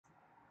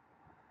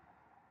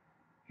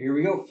Here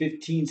we go.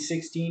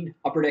 15-16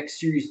 Upper Deck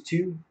Series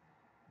 2.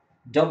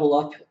 Double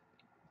up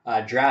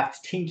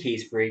draft tin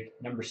case break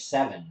number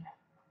 7.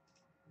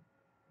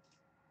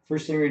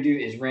 First thing we're going to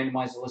do is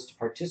randomize the list of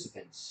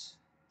participants.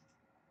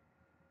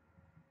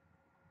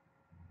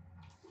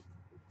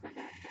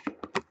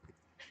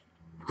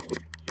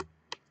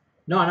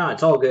 No,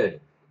 it's all good.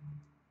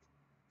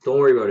 Don't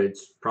worry about it.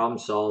 It's problem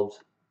solved.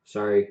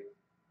 Sorry.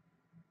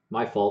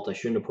 My fault. I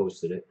shouldn't have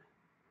posted it.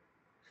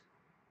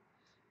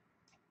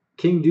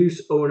 King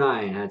Deuce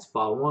 09 had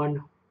spot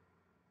 1.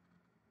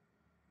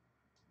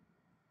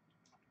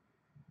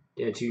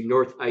 Down to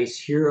North Ice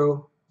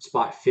Hero,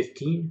 spot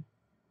 15.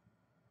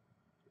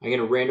 I'm going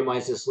to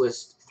randomize this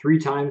list 3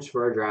 times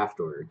for our draft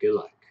order. Good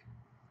luck.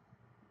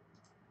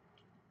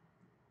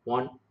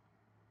 1,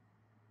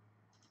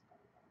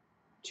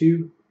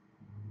 2,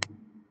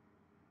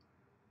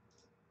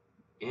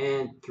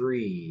 and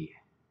 3.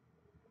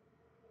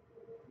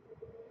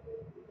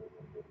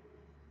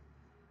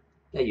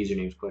 That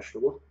username is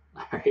questionable.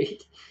 All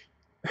right.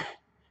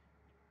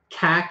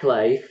 Cack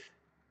Life.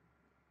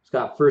 It's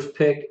got first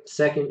pick.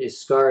 Second is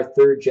Scar.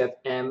 Third, Jeff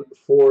M.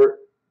 4,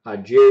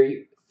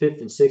 Jerry.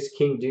 5th and 6th,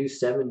 King Deuce.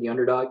 7, the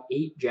underdog.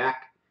 8,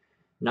 Jack.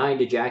 9,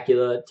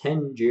 Dejacula.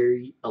 10,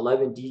 Jerry.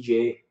 11,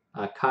 DJ.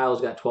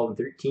 Kyle's got 12 and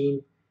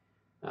 13.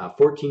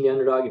 14, the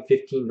underdog. And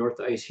 15, North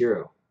Ice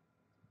Hero.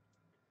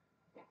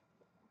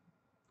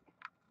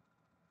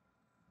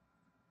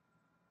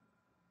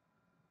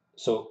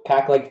 So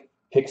Cack Life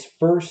picks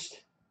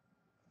first.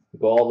 We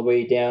go all the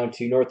way down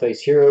to North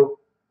Ice Hero.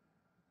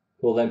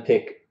 We'll then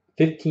pick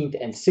 15th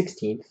and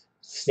 16th,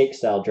 snake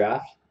style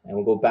draft, and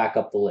we'll go back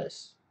up the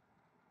list.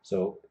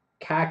 So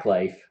Cack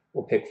Life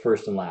will pick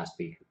first and last,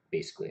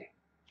 basically.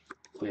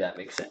 Hopefully that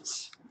makes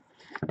sense.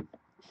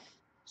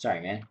 Sorry,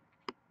 man.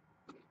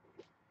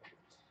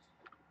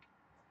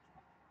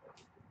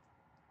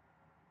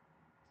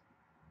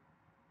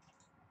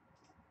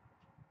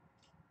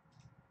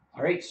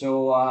 All right,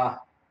 so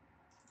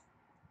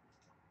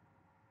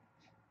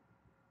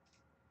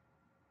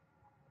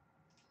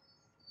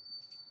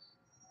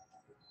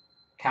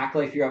Cack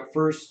Life, you're up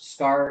first.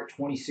 Scar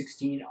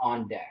 2016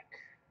 on deck.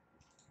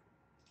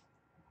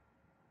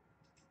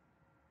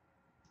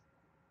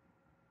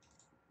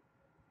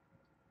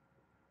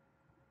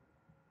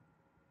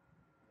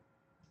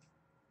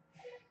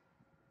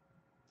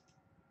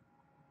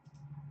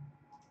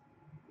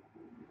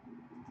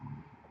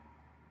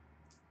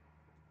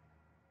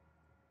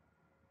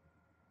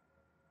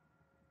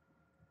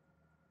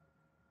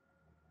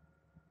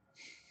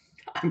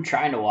 I'm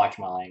trying to watch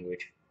my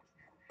language.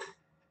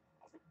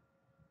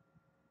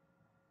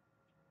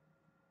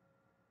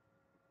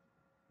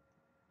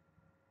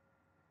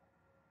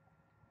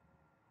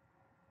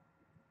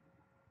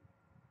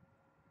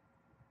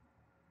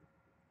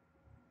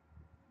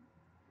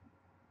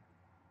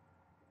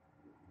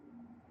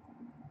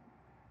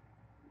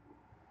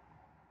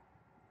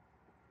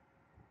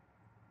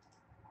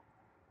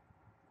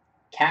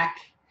 Cack,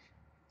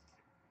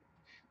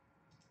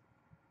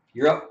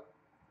 you're up.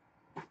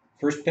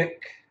 First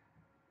pick.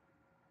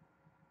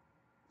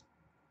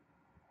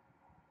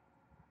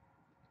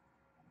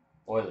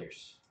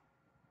 Oilers.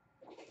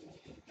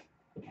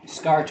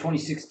 Scar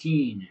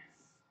 2016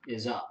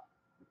 is up.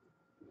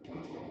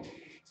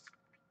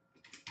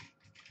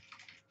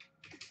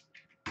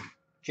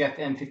 Jeff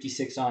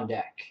M56 on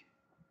deck.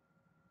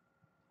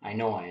 I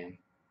know I am.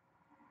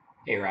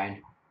 Hey,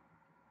 Ryan.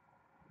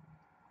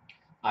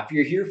 If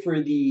you're here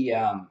for the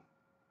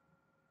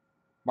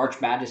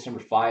March Madness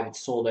number 5, it's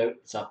sold out.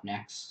 It's up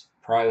next.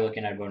 Probably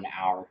looking at about an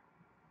hour by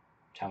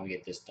the time we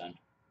get this done.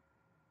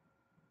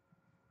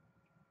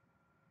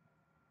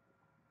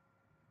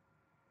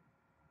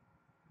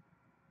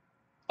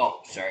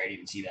 Oh, sorry, I didn't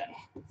even see that.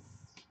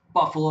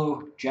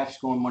 Buffalo. Jeff's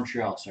going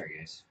Montreal. Sorry,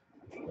 guys.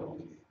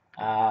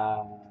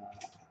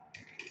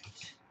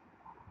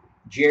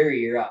 Jerry,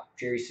 you're up.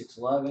 Jerry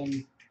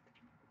 611.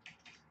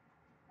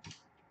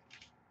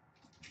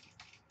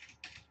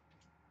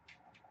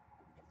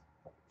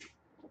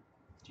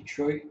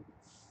 Detroit.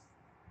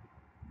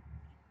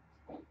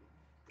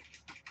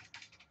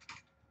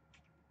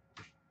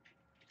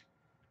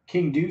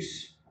 King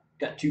Deuce.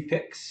 Got 2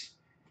 picks.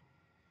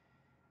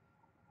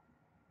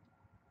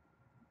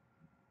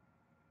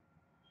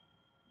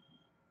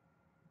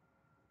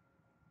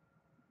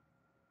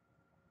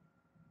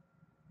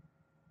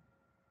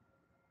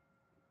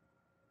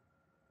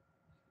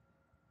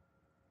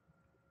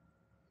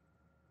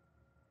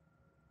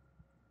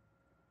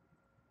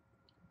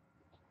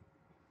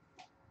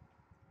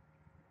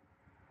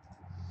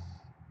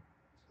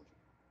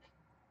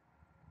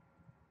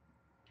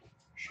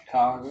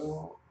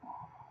 Chicago.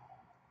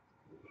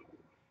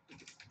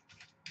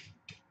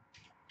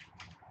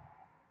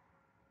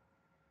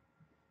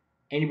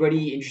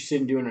 Anybody interested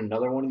in doing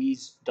another one of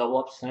these double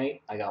ups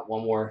tonight? I got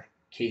one more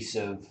case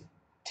of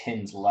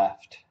tins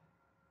left.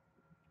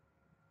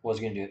 Was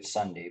going to do it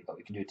Sunday, but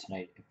we can do it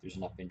tonight if there's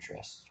enough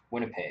interest.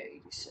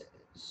 Winnipeg, he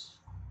says.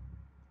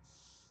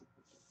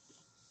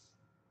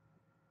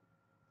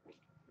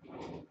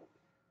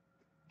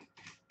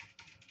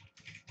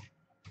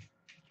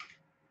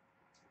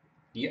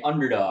 The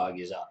underdog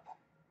is up.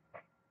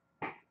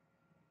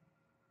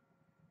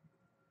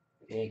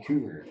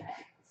 Vancouver.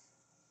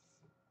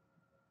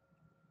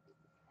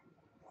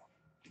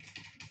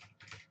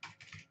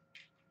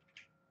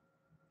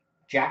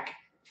 Jack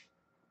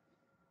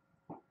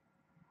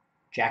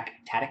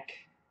Taddick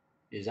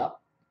is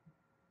up.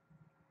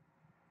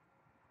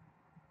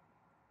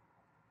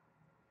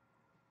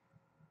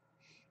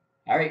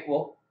 All right,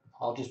 well,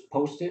 I'll just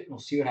post it and we'll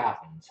see what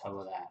happens. How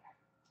about that?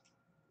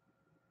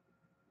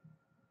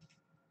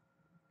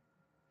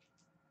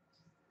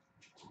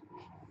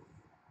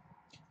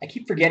 I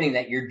keep forgetting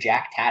that you're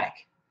Jack Taddick,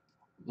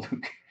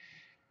 Luke.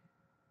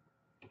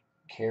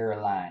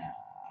 Carolina.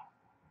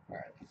 All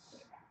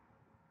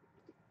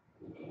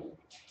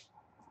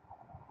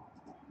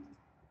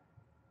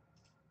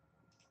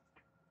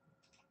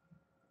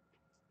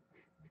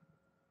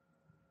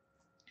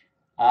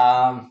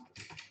right.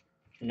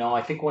 No,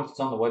 I think once it's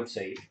on the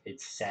website,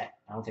 it's set.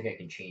 I don't think I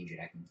can change it.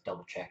 I can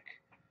double check.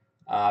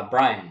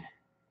 Brian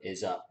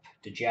is up.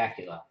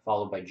 Dejacula,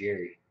 followed by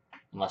Jerry,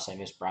 unless I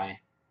missed Brian.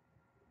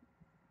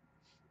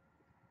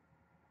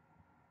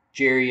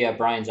 Jerry,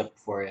 Brian's up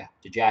before you.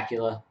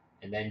 Dejacula,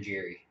 and then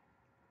Jerry.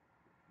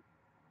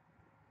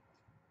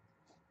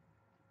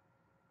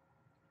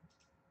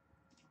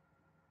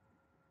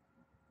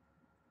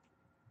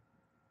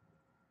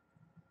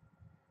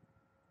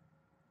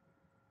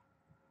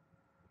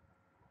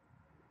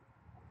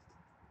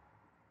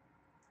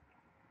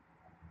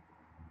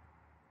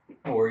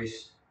 No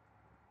worries.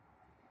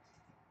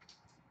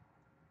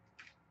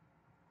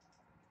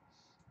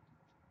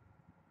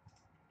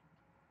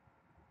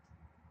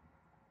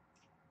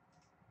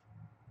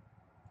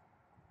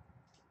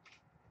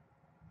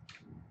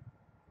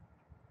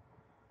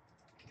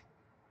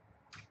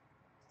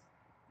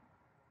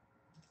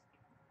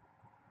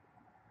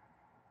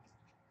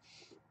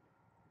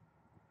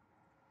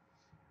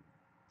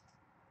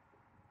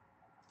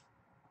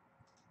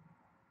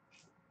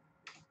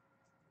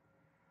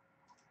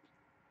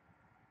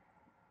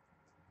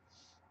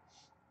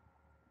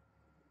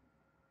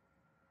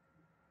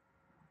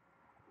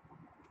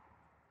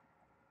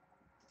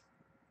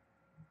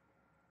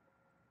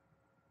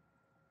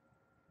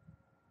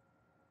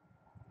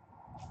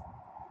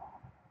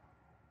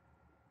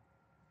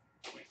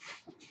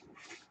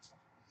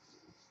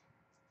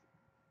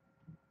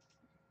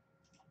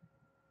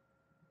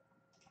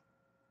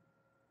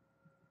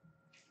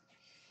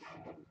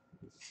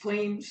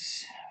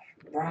 Flames,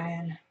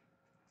 Brian.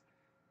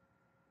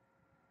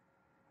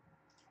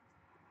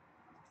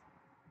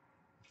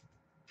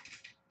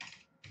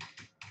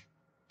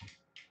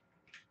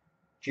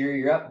 Jerry,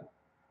 you're up.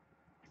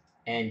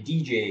 And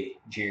DJ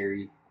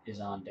Jerry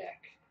is on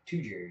deck. Two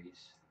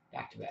Jerrys,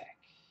 back to back.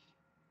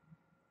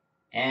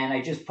 And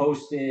I just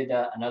posted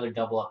another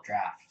double up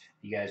draft.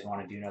 If you guys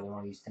want to do another one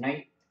of these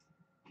tonight,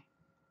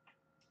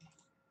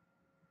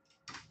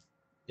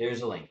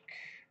 there's a link.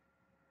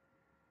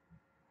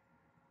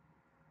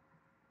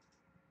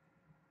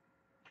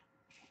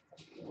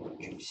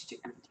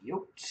 Sticker with the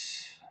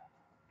oats.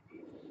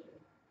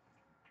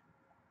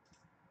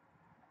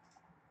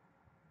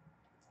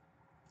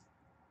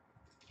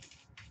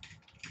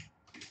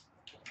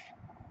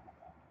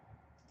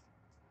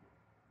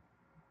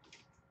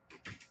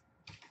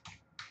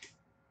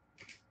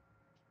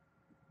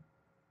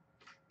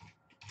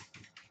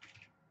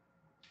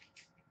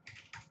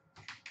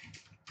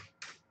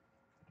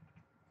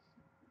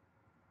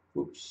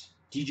 Oops.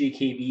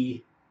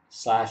 DJKB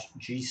 /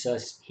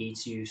 Jesus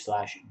hates you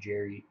 /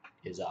 Jerry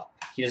is up.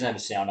 He doesn't have a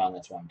sound on,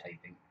 that's why I'm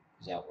typing.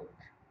 Does that work?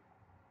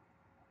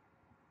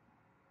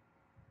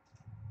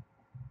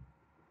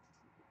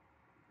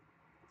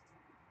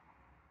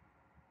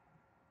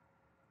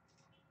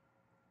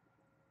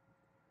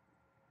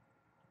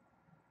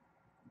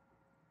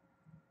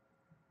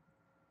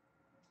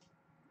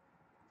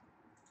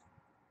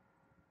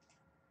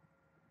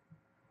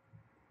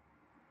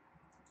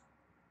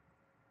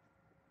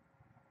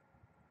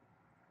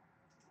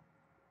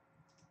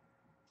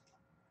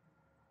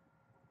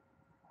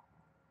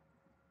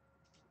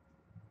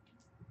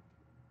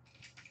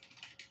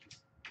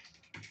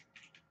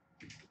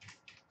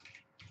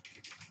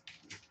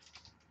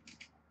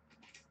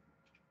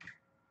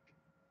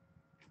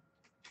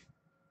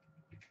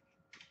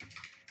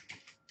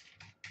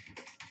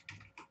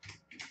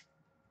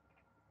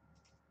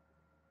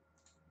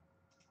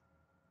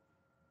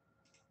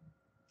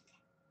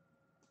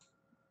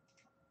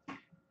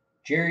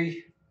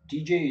 Jerry,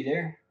 DJ, you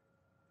there?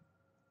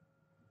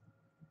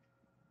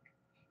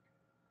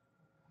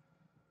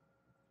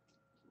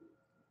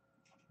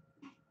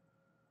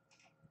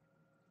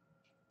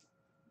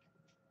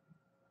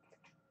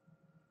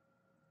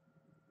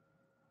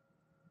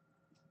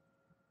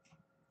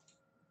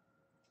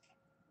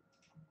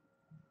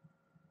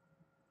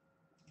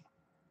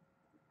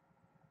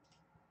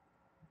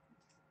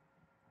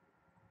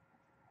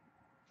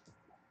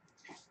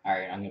 All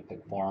right, I'm going to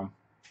pick for him.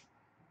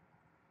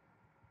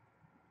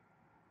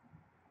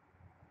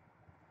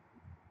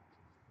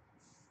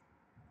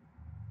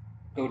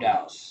 Go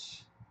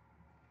Dallas.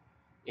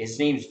 His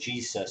name's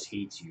Jesus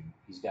Hates You.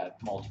 He's got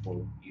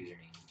multiple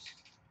usernames.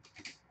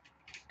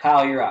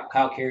 Kyle, you're up.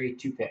 Kyle Carey,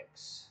 2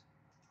 picks.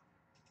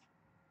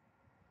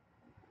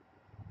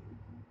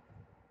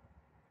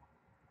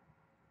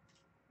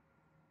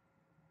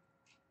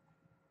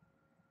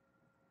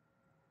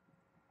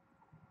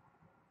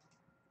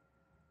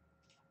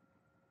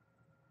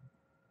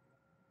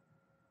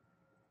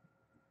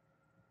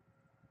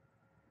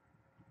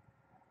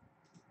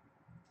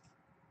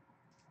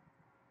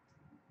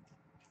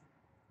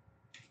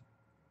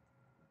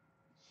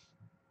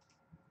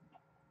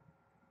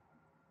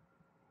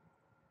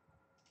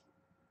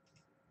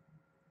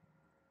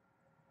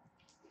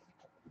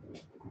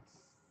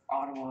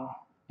 Ottawa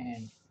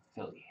and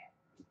Philly.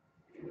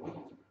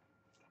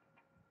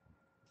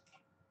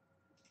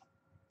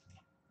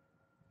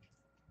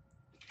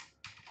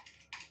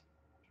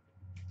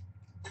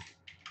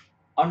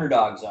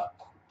 Underdogs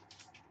up.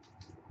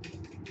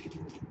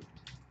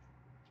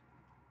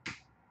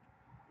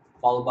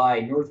 Followed by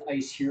North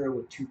Ice Hero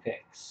with 2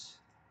 picks.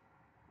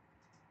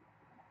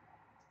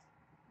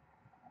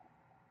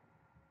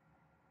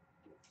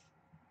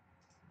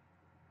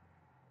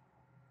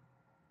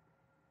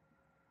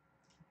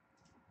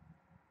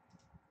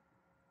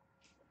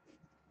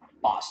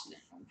 Boston,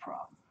 no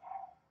problem.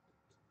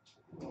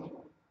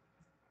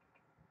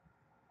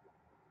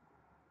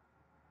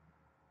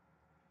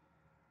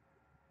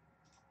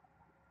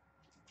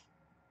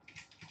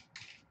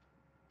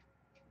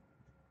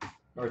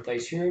 North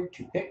Ice Hero,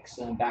 2 picks,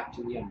 and then back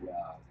to the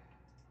underdog.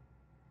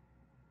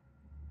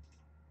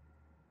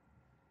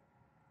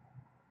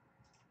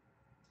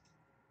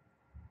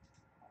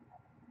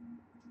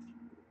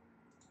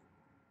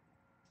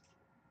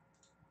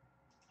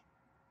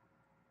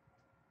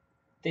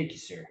 Thank you,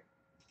 sir.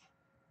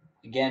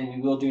 Again,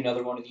 we will do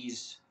another one of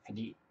these for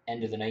the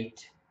end of the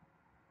night.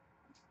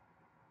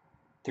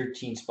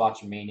 13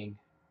 spots remaining.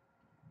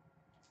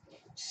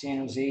 San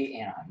Jose,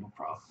 Anaheim, no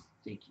problem.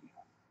 Thank you.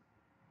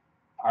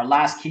 Our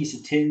last case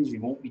of tins. We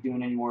won't be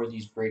doing any more of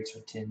these breaks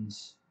with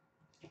tins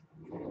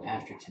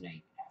after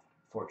tonight,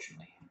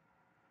 fortunately.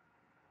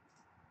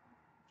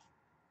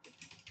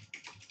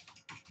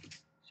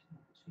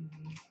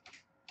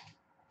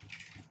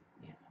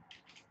 Yeah.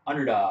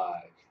 Underdog,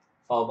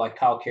 followed by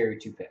Kyle Carey,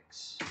 2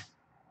 picks.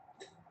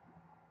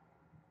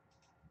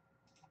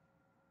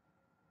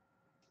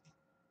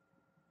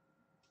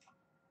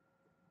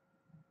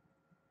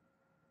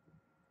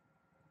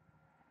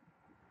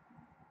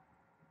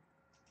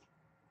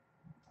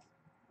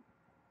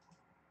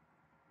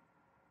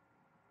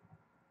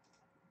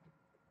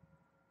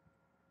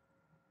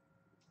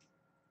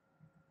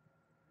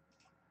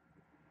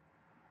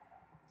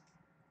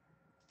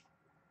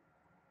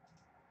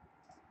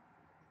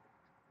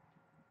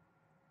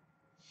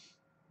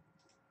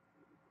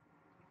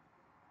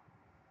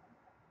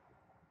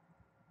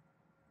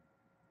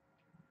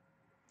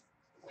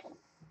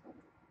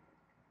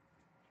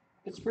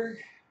 Pittsburgh.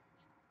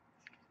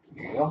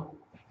 Here you go.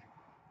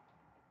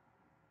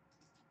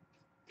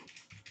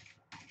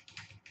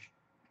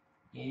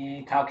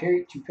 And Kyle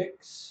Carey, 2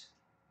 picks.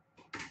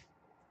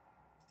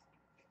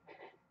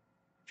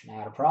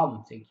 Not a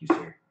problem. Thank you,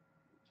 sir.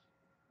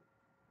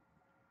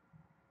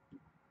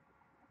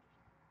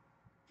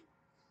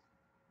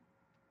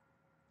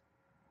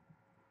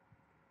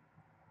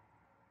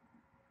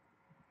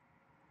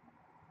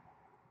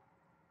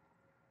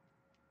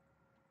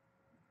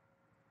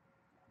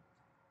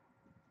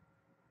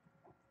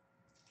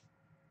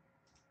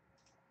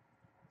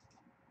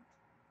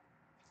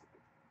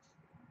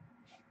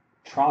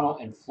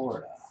 Toronto and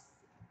Florida.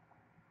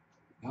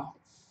 No.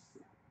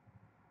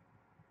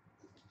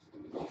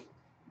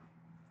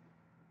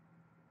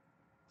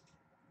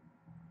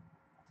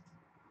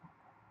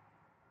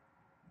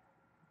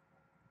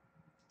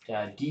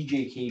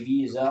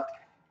 DJKV is up.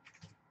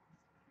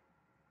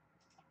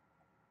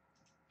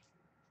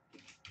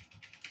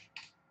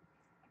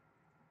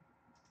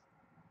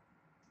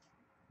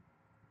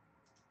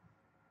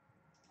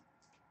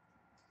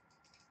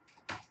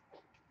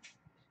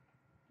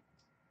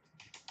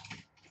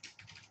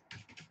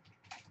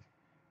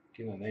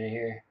 Give him a minute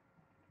here.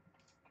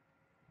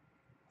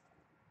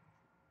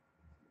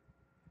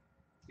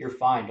 You're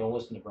fine. Don't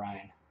listen to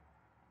Brian.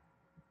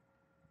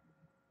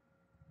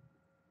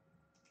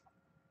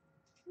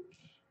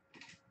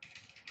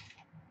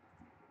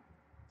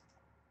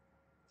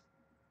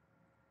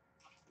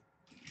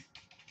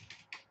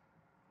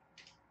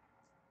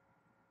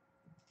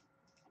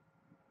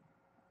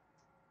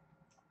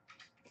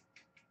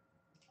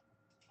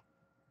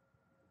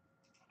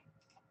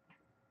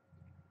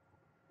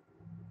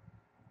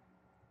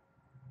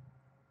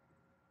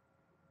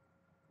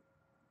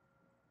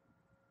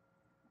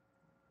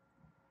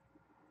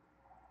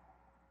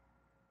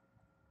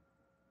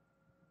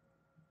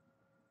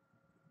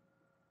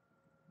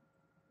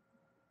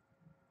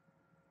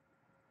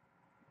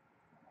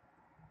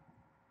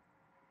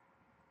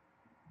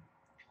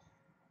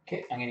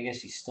 Okay, I'm gonna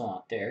guess he's still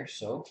not there,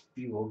 so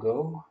we will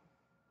go.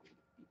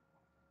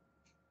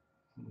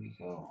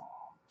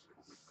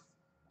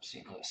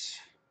 St. Louis.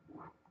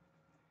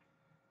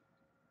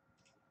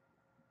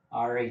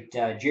 All right,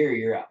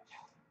 Jerry, you're up.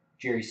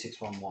 Jerry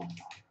 611.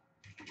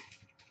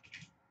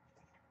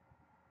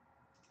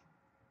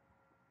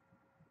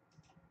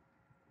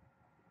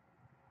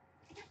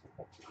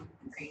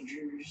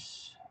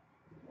 Rangers.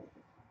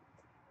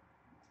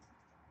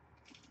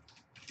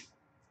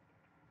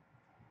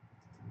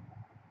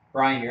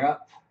 Brian, you're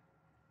up.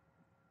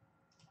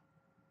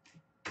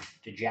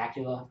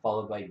 Dejacula,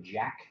 followed by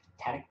Jack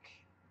Taddick.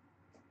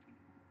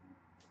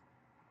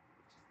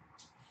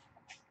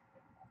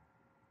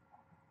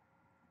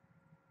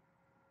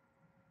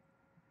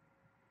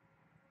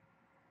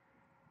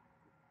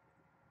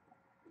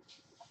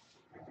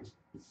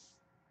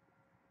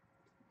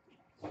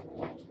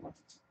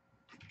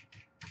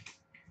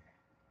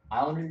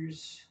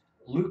 Islanders.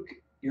 Luke,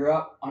 you're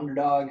up.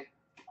 Underdog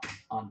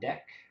on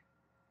deck.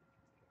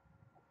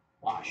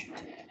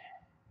 Washington.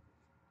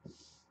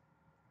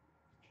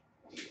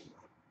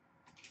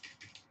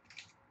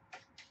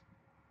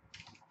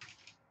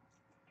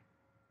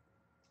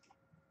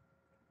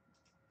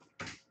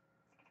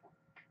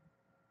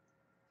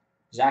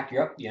 Zach,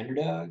 you're up. The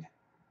underdog.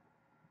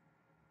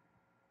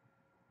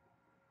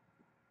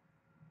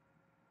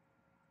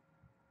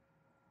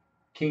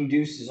 King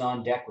Deuce is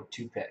on deck with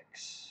 2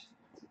 picks.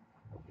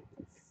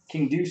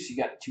 King Deuce, you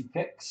got 2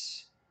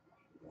 picks.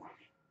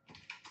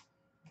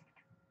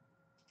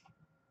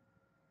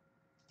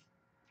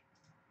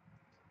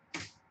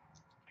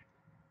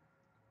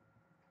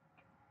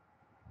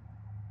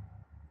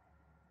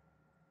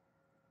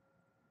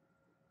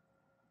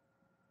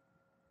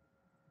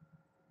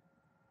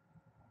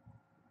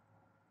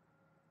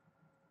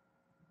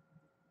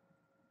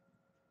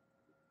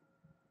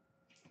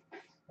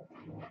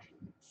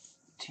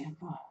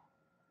 Tampa.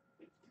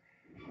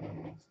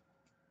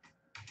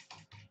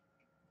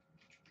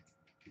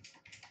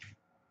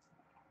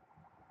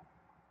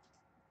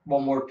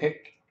 One more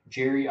pick.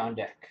 Jerry on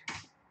deck.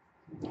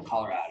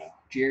 Colorado.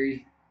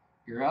 Jerry,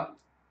 you're up.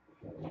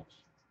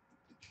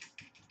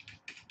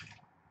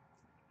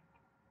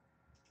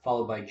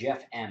 Followed by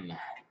Jeff M.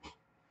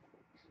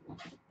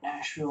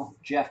 Nashville.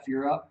 Jeff,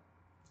 you're up.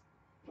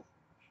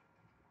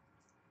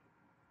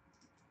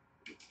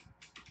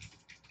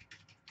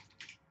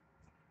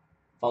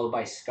 Followed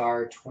by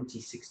Scar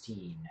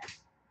 2016.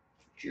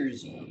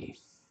 Jersey.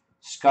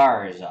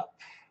 Scar is up.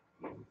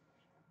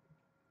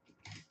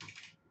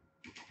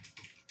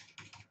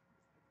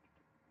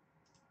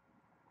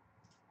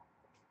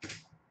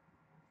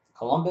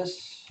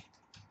 Columbus.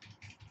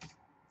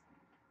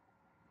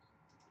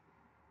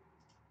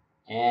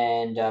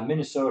 And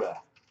Minnesota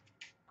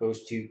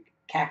goes to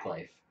Cack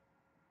Life.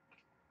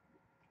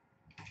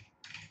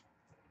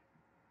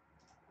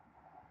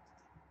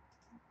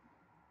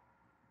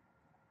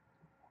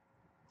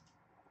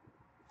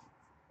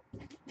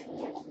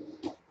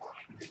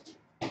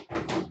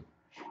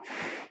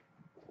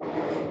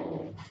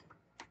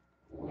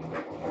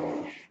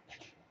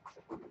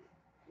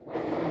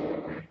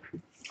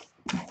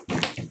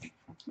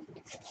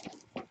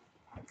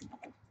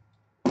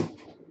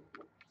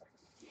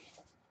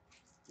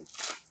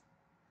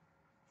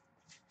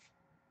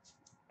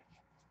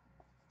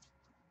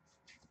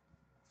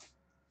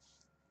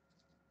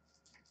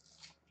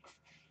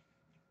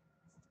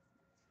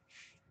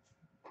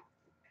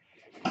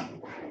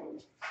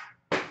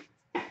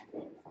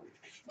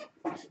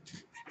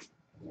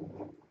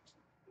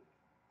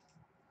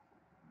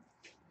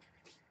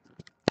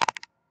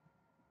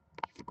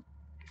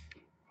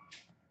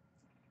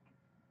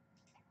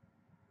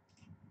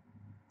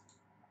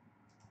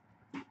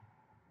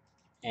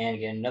 And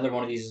again, another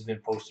one of these has been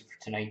posted for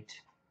tonight.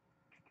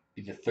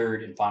 Be the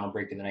third and final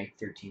break of the night.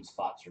 13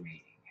 spots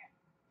remaining.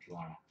 If you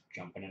want to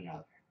jump in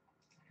another.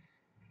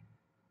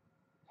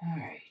 All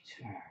right.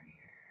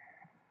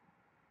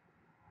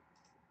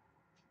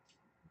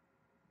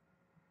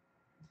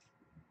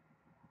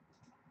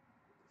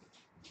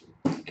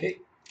 Okay.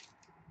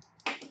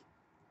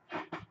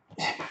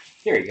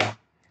 There you go.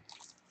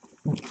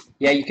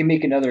 Yeah, you can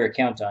make another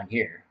account on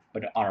here,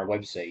 but on our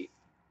website.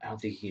 I don't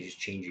think you can just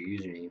change your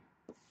username.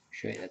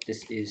 Show you that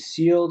this is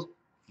sealed.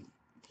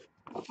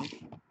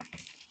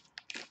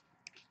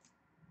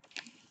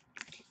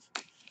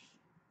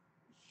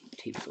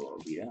 Tape's a little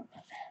beat up.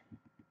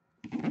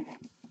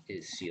 It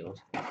is sealed.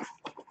 Alright.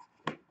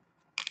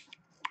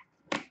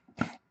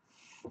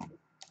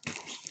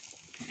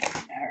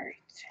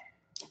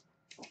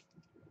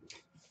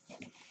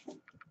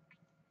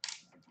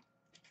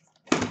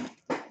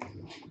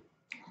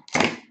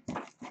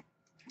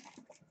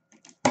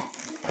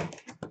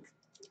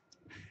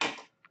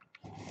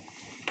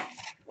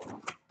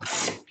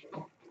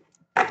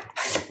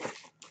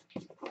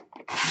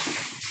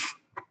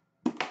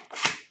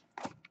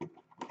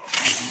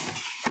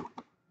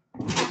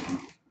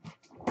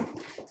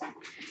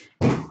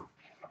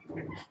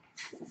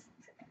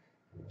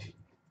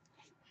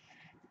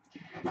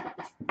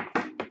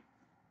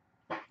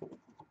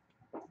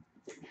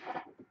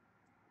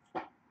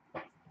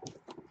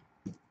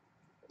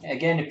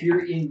 Again, if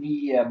you're in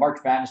the March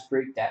Madness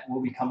break, that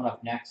will be coming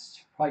up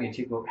next. Probably going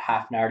to take about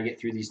half an hour to get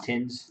through these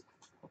tins.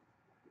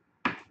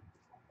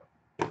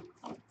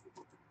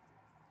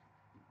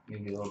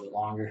 maybe a little bit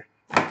longer.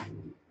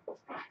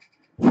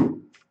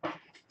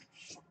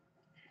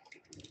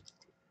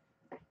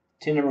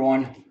 Tin number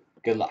 1,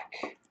 good luck.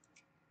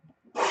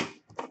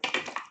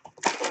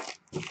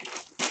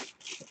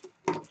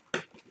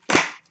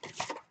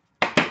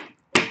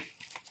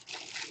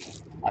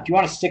 If you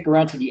want to stick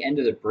around to the end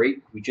of the break,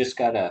 we just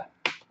got a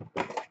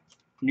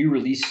new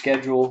release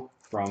schedule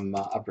from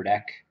Upper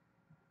Deck.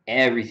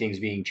 Everything's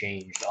being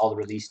changed. All the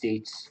release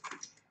dates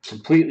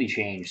completely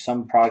changed.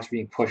 Some products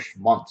being pushed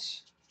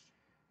months.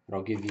 But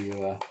I'll give you,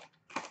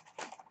 if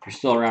you're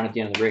still around at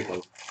the end of the break,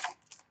 I'll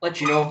let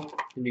you know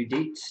the new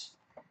dates.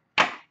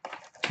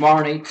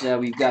 Tomorrow night,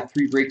 we've got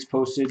 3 breaks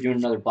posted, doing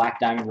another Black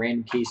Diamond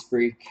random case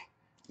break.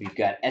 We've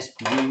got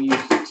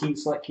SPGameU's Team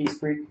Select case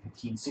break,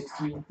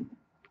 15-16.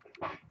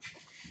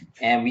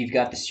 And we've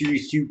got the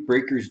Series 2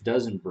 Breakers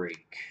Dozen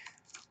break.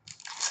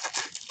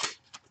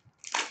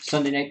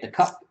 Sunday night, the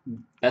Cup,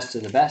 Best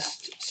of the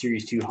Best,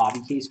 Series 2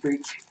 Hobby case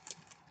break.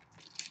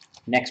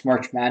 Next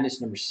March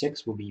Madness, number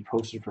 6, will be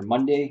posted for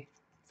Monday.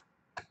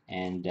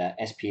 And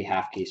SPA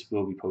half case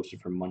will be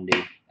posted for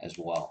Monday as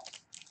well.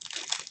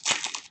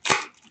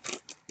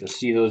 You'll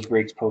see those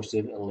breaks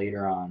posted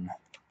later on.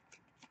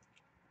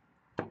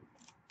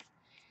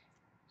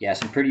 Yeah,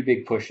 some pretty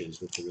big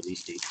pushes with the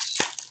release dates.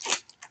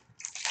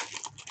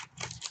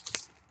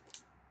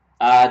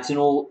 It's an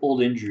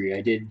old injury.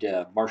 I did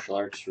martial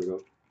arts for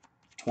about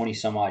 20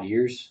 some odd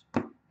years.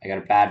 I got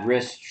a bad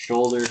wrist,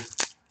 shoulder,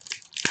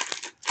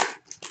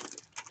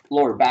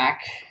 lower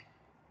back.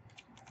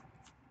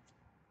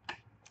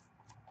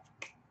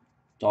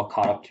 It's all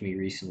caught up to me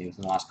recently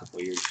within the last couple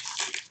of years.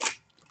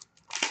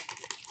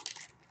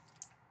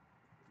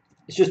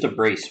 It's just a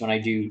brace. When I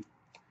do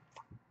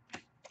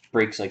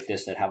breaks like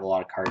this that have a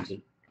lot of cards or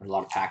a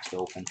lot of packs to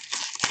open,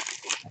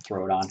 I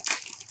throw it on.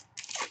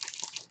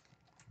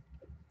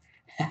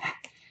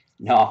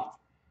 No,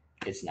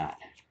 it's not.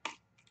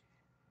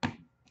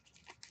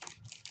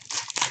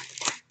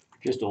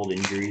 Just old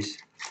injuries.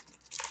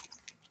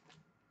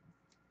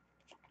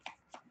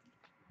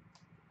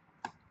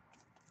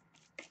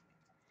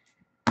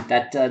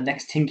 That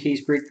next tin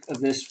case break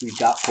of this we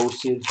got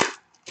posted.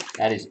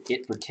 That is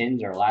it for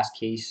tins, our last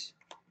case.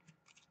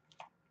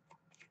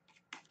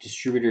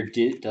 Distributor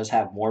does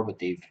have more, but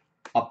they've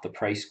upped the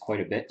price quite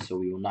a bit, so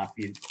we will not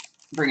be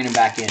bringing them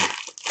back in.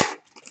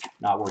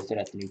 Not worth it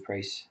at the new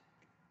price.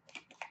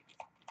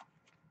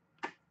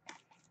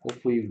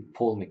 Hopefully we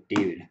pull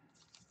McDavid.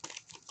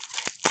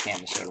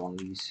 Can't miss out on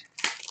these.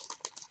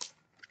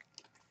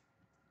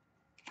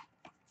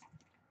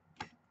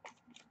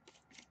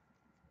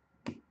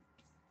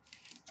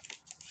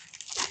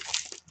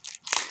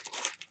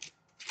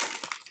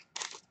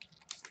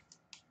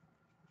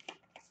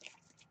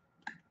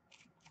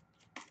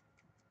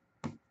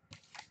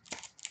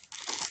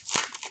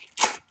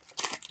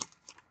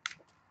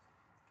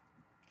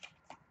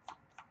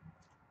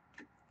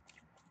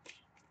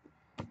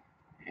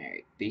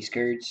 Alright, base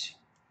cards.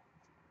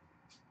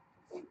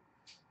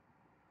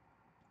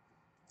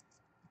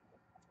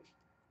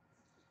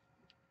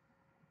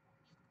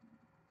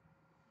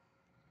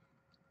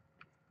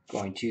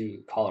 Going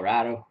to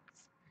Colorado,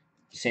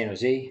 San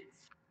Jose,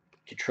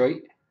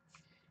 Detroit,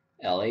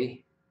 LA,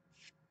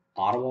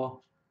 Ottawa,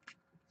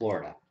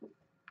 Florida.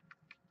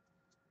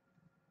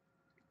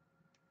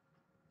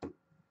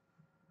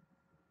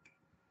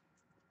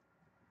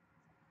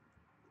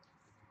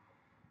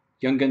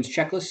 Young Guns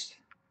checklist.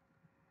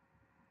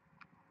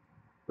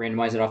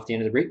 Randomize it off the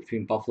end of the break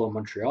between Buffalo and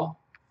Montreal,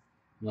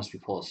 unless we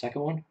pull a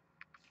second one.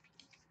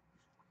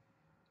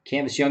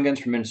 Canvas Young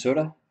Guns from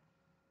Minnesota.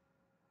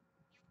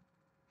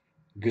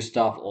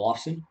 Gustav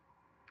Olofsson.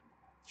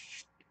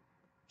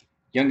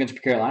 Young Guns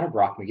for Carolina,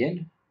 Brock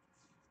McGinn.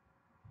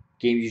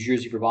 Game Used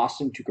Jersey for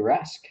Boston, Tuukka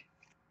Rask.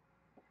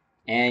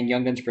 And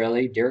Young Guns for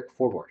LA, Derek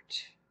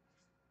Forbort.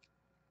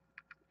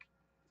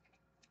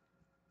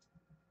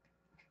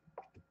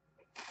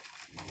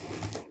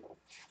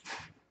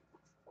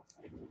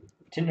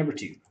 Tin number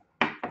 2.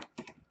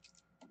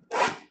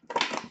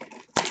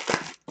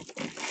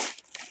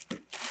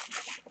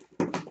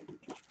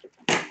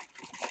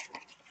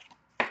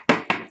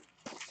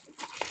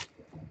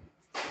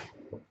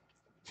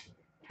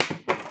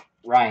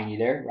 Ryan, you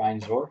there? Ryan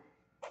Zor.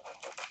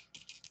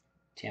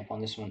 Tamp on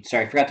this one.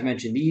 Sorry, I forgot to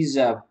mention these.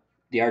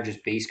 They are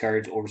just base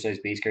cards,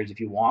 oversized base cards. If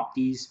you want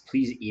these,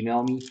 please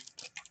email me.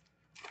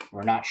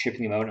 We're not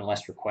shipping them out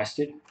unless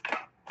requested.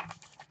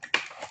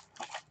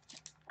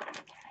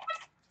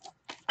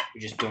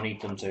 We just donate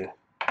them to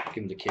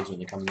give them to kids when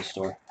they come in the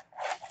store.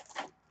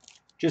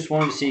 Just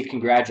wanted to say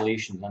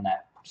congratulations on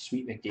that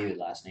sweet McDavid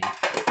last night.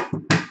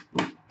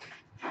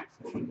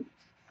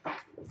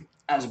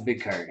 That was a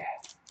big card.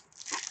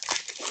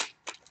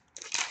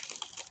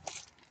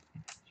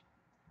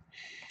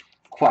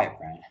 Quiet,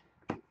 Brian.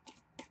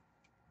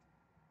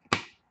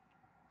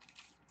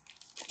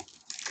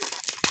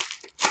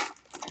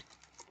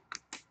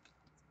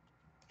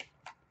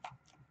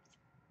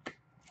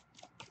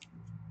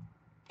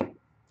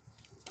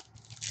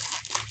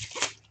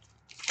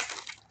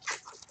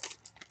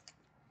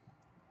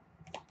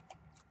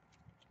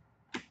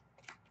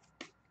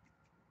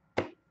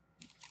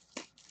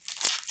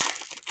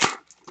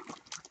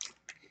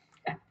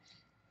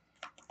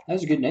 That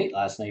was a good night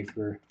last night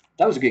for.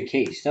 That was a good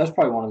case. That was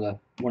probably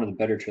one of the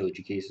better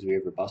trilogy cases we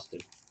ever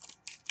busted.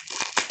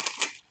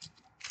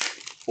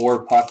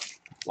 Or Puck,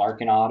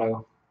 Larkin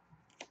auto,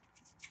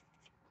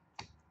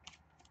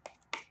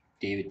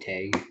 David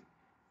Tag.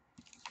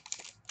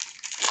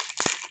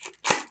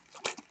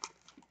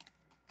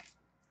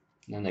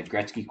 And then the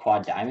Gretzky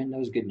quad diamond. That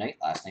was a good night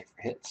last night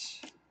for hits.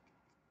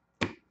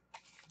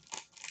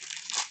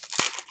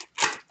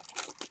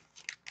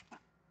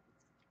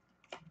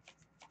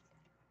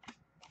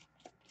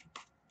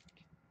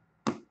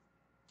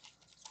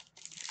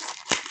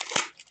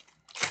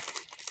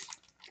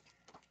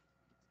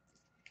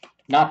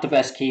 Not the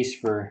best case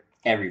for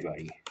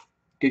everybody.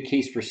 Good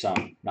case for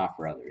some, not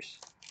for others.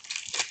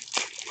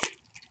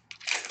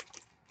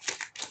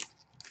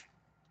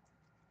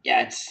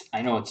 Yeah,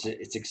 I know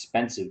it's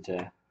expensive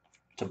to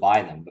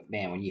buy them, but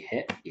man, when you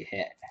hit, you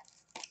hit.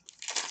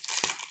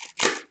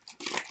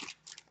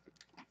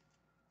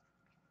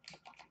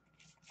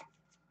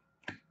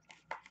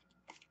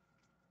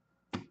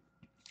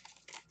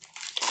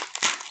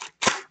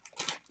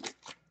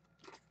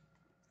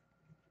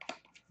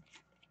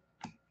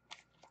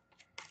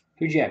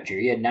 Who'd you have,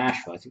 Jerry? You had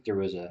Nashville. I think there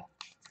was a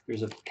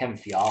Kevin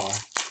Fiala.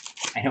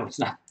 I know it's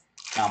not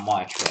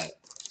much, but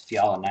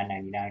Fiala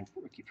 $9.99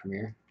 rookie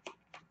premier. I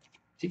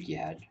think you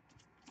had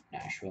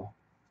Nashville.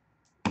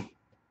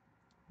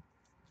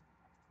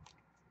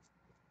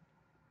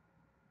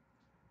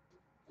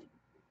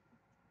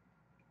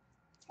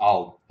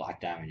 Oh,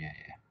 Black Diamond, yeah.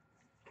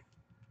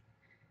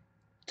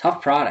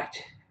 Tough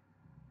product.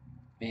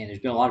 Man, there's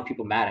been a lot of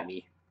people mad at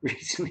me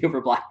recently over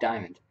Black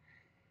Diamond.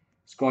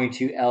 It's going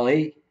to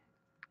LA,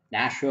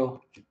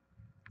 Nashville,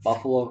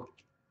 Buffalo,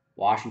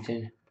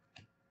 Washington,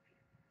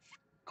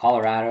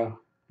 Colorado,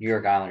 New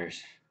York Islanders.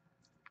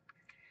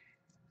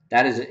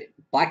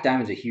 Black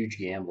Diamond's a huge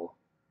gamble.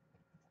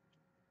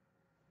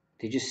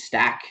 They just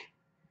stack.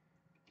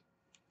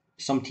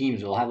 Some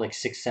teams will have like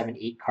 6, 7,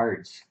 8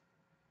 cards.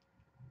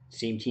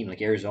 Same team,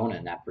 like Arizona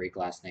in that break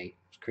last night.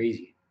 It's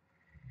crazy.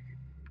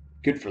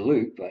 Good for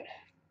Luke, but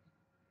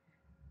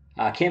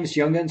Canvas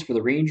Young Guns for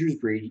the Rangers,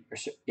 Brady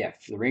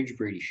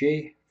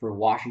Shea. For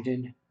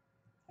Washington,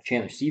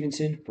 Chandler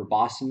Stevenson. For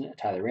Boston,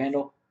 Tyler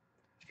Randall.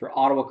 For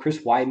Ottawa, Chris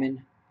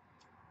Weidman.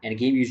 And a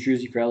game used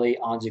jersey for LA,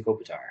 Anze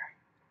Kopitar.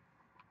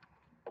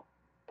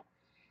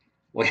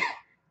 Well,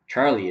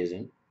 Charlie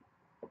isn't.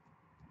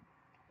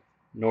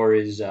 Nor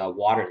is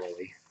Water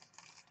Lily.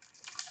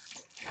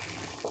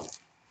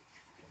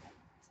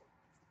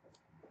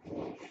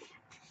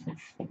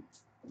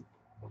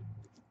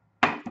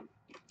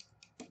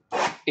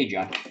 Hey,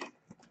 John.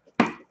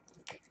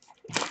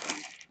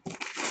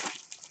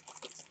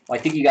 Well,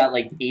 I think you got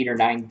like 8 or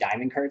 9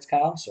 diamond cards,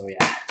 Kyle. So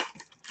yeah,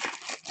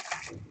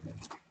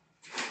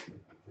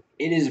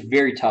 it is a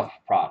very tough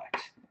product.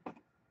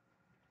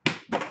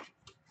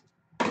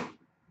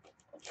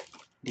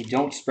 They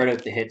don't spread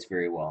out the hits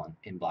very well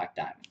in Black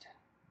Diamond.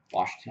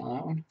 Washington on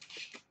that one.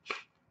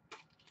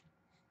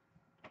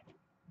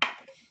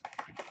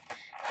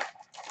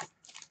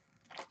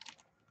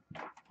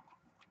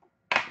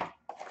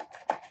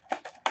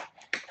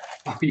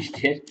 Oh, you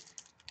did?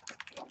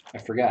 I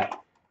forgot.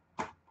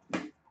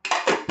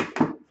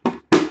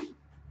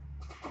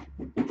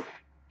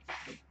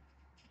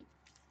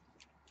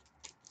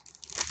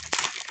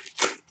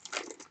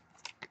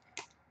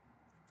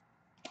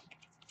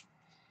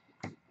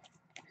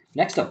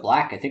 Next up,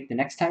 Black. I think the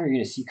next time you're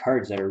going to see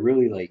cards that are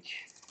really like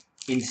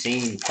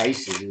insane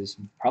prices is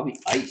probably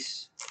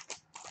Ice.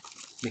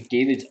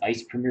 McDavid's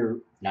Ice Premier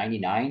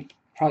 99.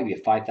 Probably be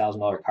a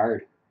 $5,000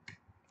 card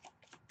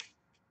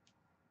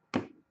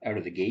out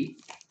of the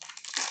gate.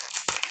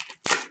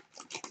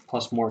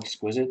 Plus more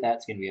exquisite.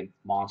 That's going to be a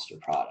monster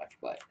product.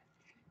 But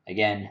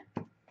again,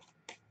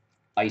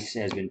 Ice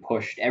has been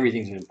pushed.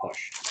 Everything's been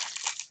pushed.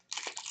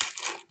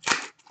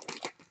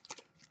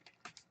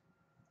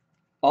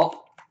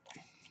 Oh,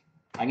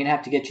 I'm going to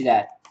have to get you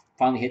that.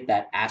 Finally hit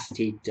that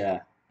acetate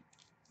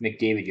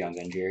McDavid Young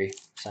Gun, Jerry.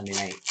 Sunday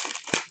night.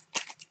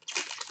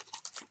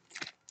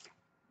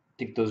 I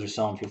think those are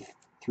selling for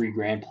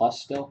 $3,000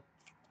 plus still.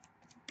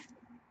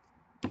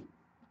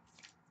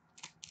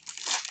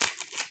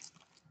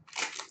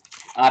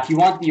 If you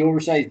want the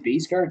oversized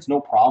base cards, no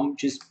problem.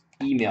 Just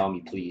email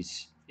me,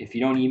 please. If you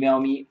don't email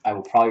me, I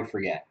will probably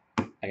forget.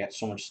 I got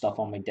so much stuff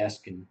on my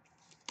desk and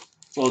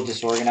it's a little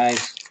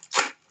disorganized.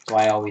 So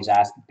I always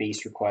ask the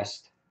base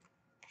request.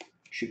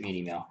 Shoot me an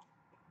email.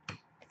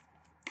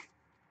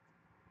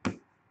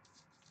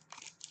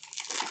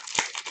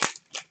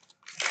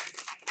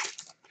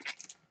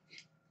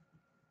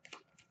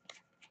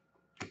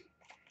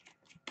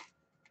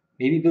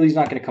 Maybe Billy's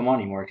not going to come on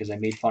anymore because I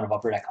made fun of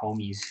Upper Deck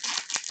Homies.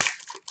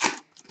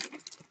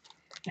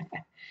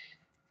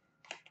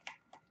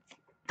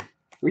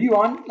 Were you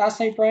on last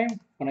night, Brian,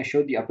 when I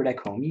showed the Upper Deck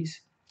Homies,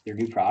 their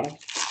new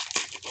product?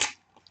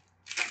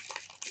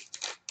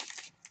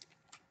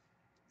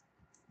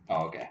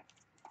 Oh, okay.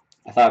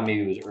 I thought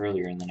maybe it was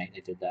earlier in the night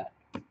they did that.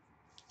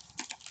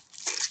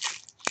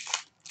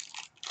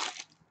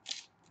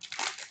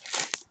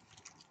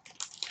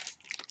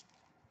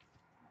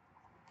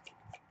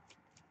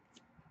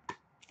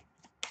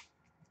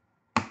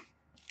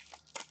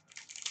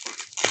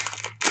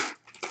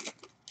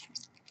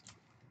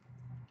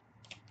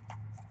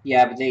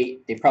 Yeah, but they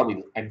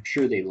probably, I'm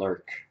sure they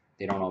lurk.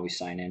 They don't always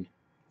sign in.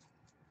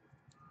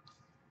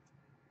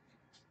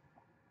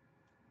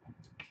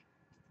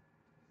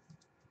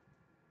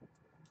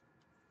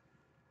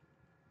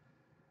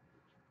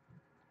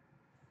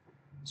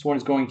 This one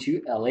is going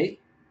to LA,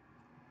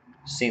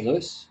 St.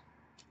 Louis,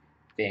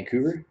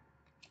 Vancouver,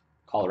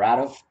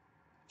 Colorado,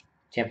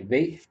 Tampa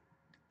Bay,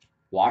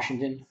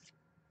 Washington,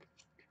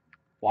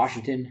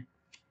 Washington,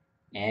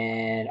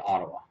 and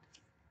Ottawa.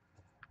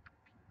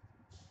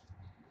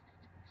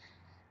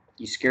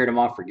 You scared them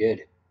off for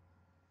good.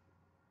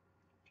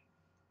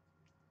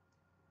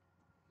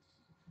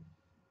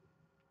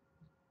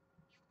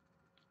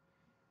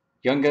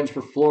 Young Guns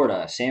for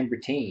Florida, Sam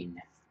Brittain.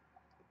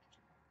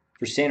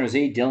 For San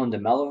Jose, Dylan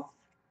DeMello.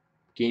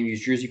 Game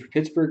used jersey for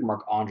Pittsburgh,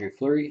 Marc-Andre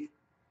Fleury.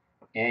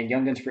 And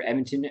Young Guns for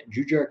Edmonton,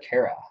 Jujhar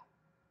Khaira.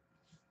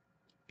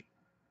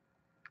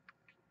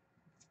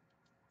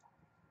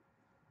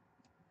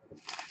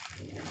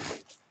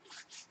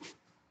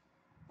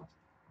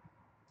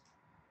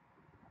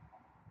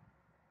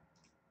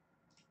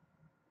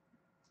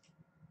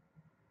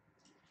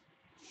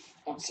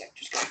 One sec,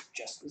 just gotta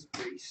adjust this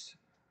brace.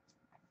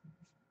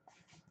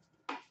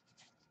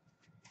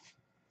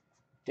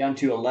 Down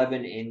to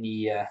 11 in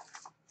the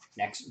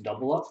next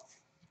double up.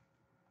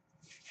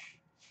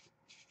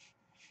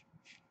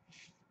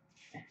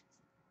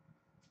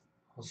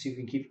 We'll see if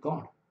we can keep it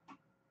going.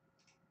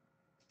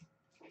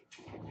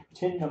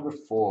 Tin number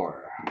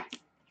 4.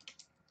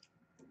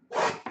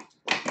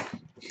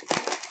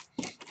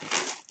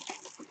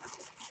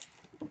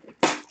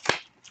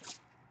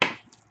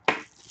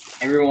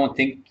 Everyone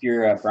think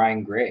you're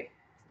Brian Gray.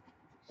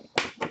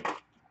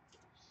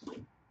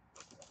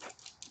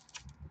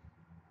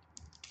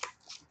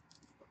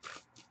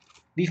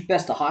 Leaf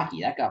Best of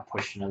Hockey, that got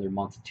pushed another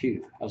month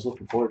too. I was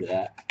looking forward to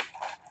that.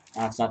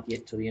 Now it's not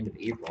yet till the end of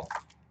April.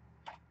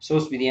 It's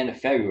supposed to be the end of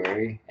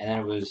February, and then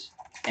it was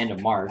end of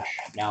March.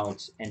 Now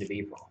it's end of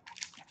April.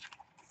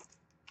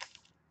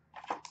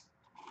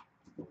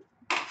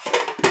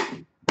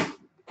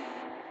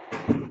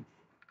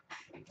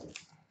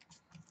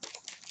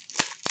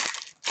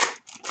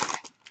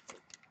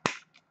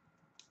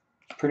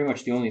 Pretty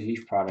much the only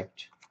Leaf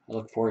product I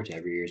look forward to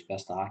every year is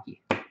Best of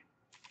Hockey.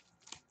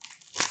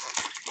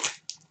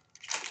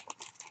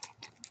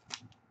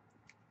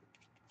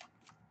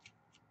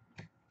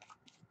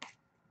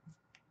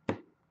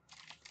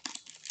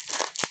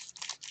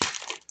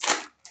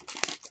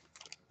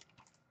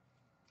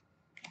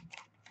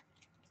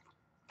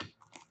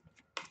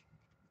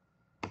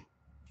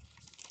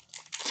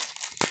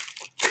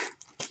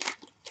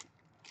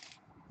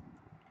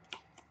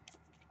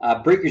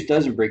 Breakers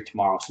doesn't break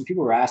tomorrow. Some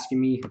people were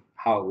asking me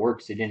how it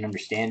works. They didn't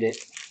understand it.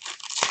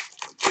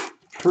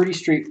 Pretty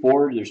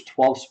straightforward. There's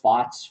 12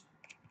 spots.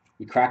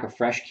 You crack a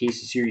fresh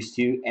case of Series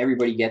 2.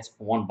 Everybody gets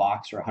one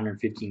box for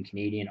 115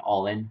 Canadian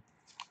all in,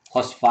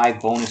 plus 5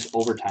 bonus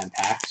overtime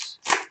packs.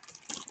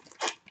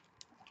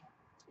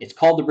 It's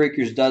called the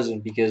Breakers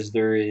Dozen because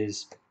there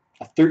is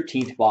a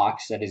 13th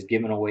box that is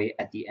given away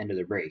at the end of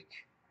the break.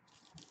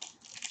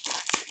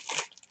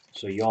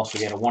 So you also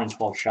get a 1 in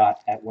 12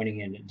 shot at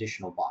winning an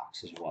additional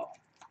box as well.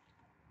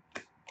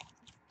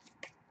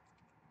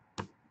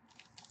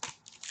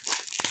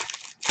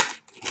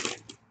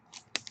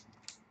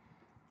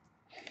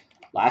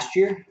 Last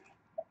year,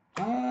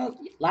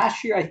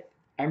 I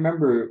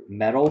remember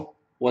Metal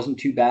wasn't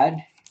too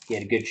bad. He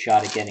had a good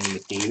shot at getting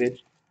McDavid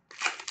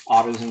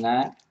autos in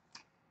that.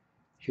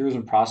 Heroes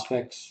and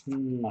Prospects,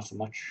 not so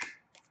much.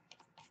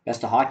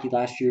 Best of Hockey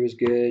last year was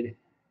good.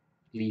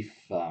 Leaf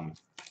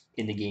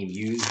in the game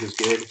used was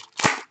good.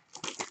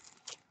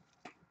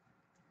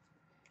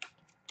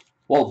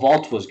 Well,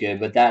 Vault was good,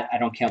 but that I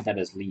don't count that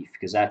as Leaf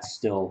because that's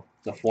still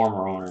the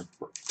former owner,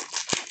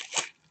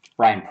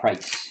 Brian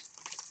Price.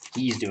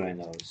 He's doing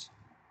those.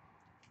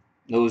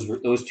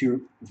 Those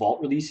 2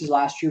 Vault releases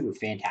last year were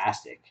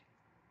fantastic.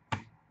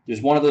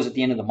 There's one of those at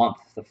the end of the month,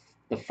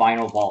 the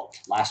final Vault,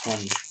 last one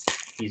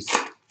he's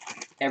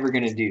ever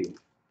gonna do,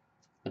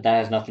 but that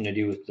has nothing to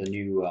do with the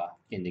new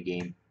in the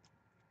game.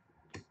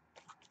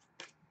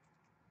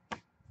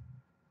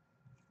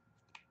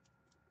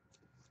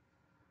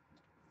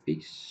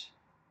 Peace.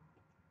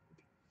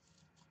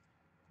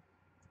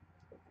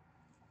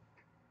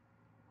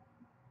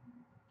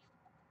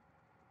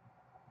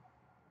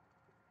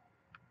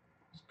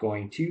 It's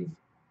going to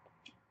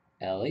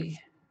LA,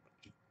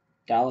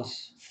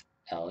 Dallas,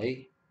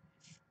 LA,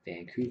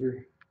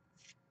 Vancouver,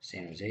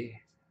 San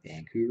Jose,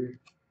 Vancouver,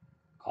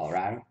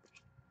 Colorado,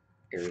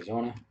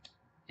 Arizona,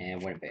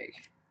 and Winnipeg.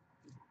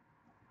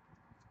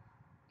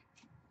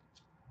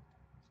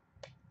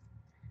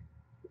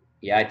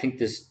 Yeah, I think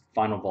this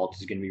final vault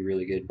is going to be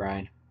really good,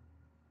 Brian.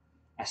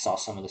 I saw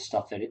some of the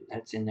stuff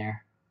that's in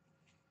there.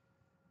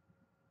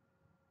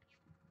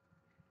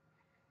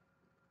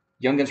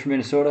 Young Guns from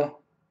Minnesota,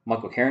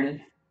 Michael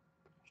Keranen.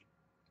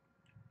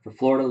 For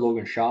Florida,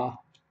 Logan Shaw.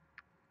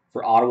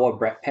 For Ottawa,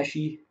 Brett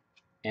Pesce.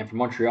 And for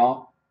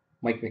Montreal,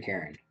 Mike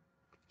McCarron.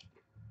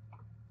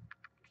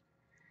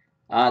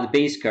 The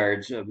base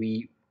cards,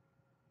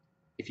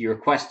 if you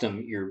request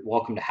them, you're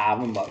welcome to have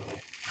them. But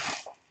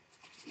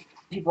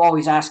people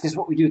always ask us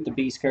what we do with the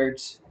base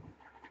cards.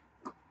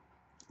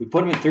 We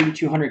put them in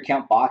 3,200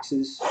 count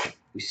boxes.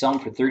 We sell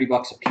them for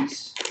 $30 a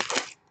piece.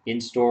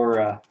 In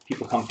store,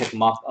 people come pick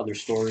them up. Other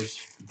stores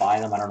buy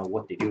them. I don't know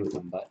what they do with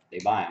them, but they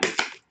buy them.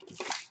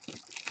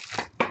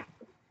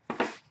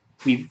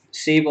 We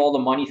save all the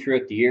money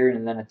throughout the year,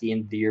 and then at the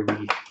end of the year,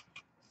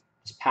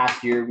 this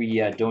past year we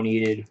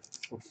donated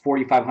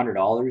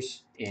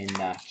 $4,500 in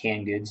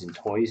canned goods and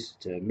toys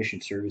to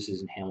Mission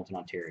Services in Hamilton,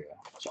 Ontario.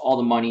 So all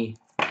the money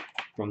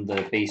from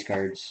the base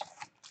cards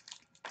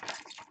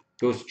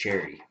goes to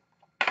charity.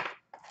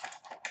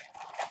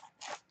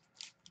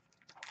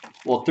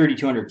 Well,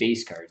 3,200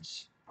 base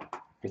cards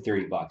for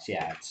 $30.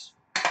 Yeah, it's.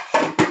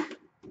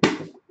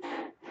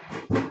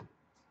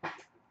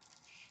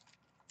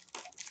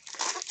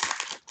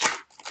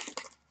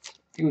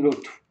 It was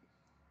about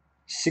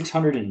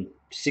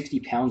 660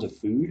 pounds of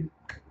food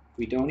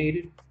we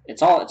donated.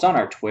 It's on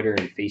our Twitter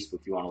and Facebook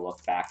if you want to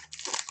look back.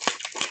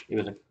 It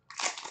was a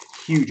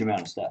huge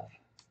amount of stuff.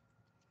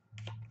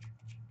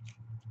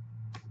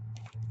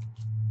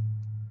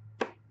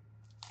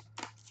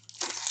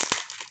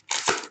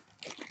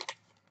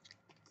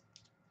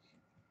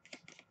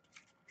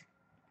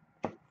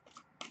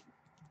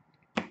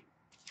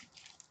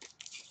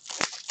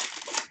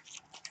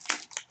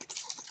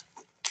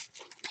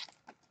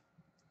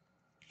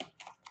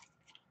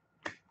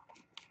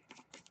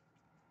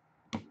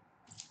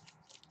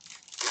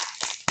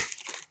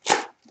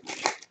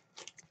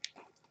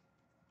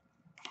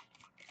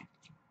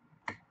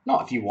 No,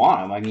 if you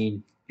want them, I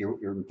mean,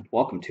 you're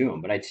welcome to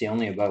them. But I'd say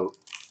only about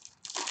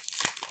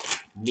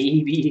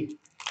maybe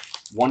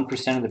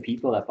 1% of the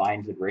people that buy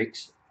into the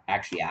breaks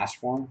actually ask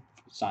for them.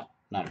 It's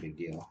not a big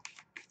deal.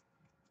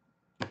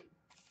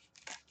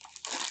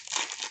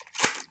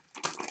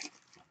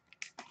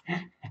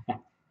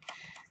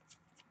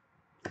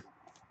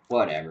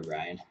 Whatever,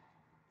 Brian.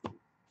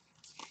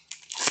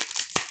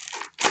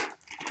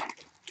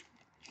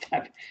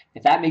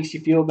 If that makes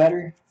you feel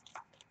better,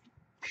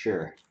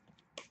 sure.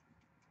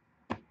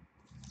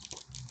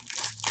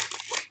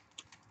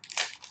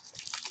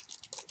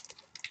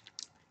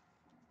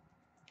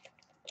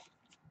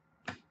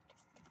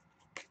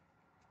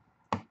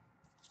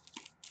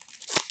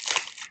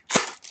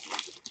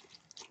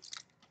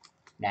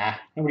 Nah,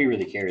 nobody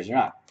really cares. They're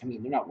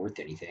not worth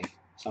anything.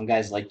 Some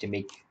guys like to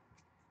make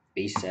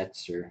base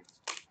sets, or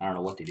I don't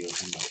know what they do with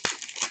them, but.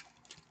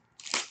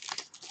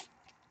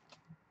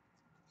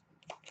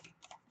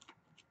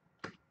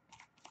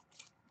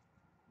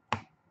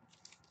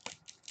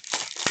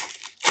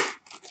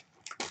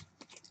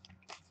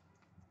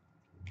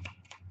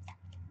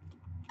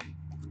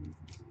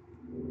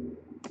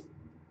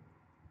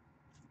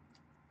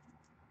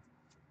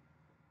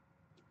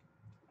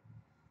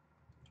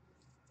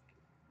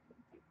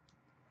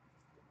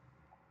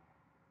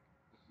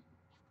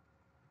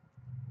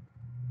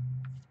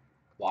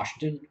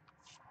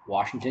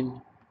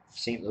 Washington,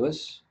 St.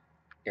 Louis,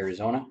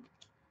 Arizona,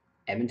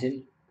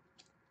 Edmonton,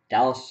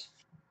 Dallas,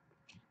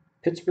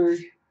 Pittsburgh,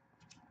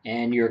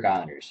 and New York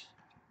Islanders.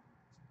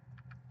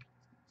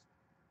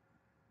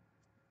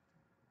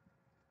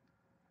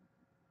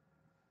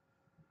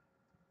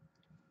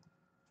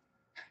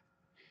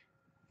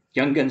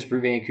 Young Guns for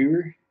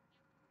Vancouver,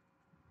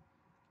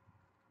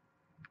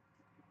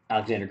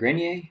 Alexander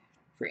Grenier.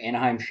 For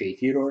Anaheim, Shea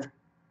Theodore.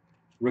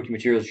 Rookie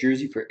Materials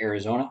jersey for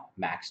Arizona,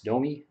 Max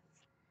Domi.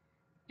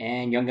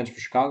 And Young Guns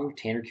for Chicago,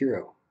 Tanner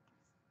Kuro.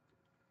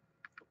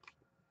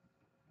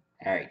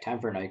 All right, time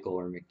for an Eichel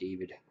or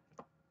McDavid.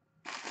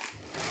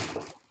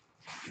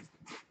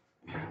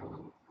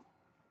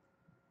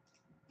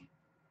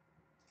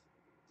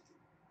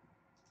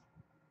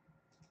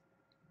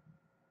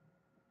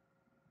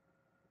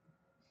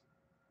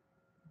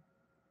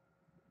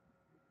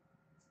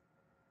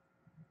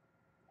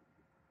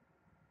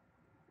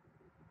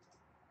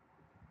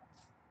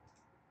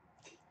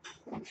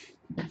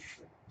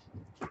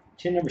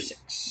 Tin number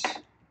 6.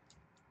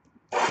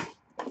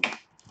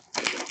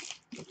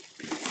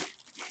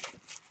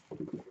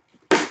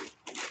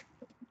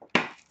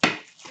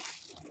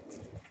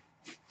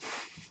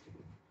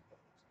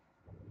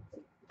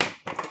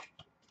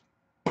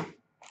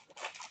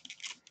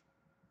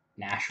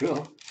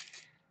 Nashville.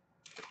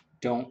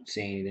 Don't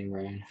say anything,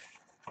 Ryan.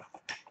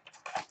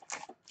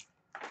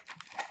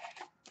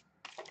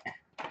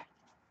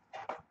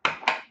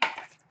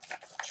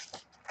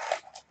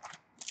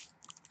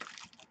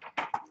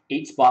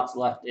 Eight spots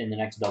left in the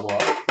next double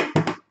up.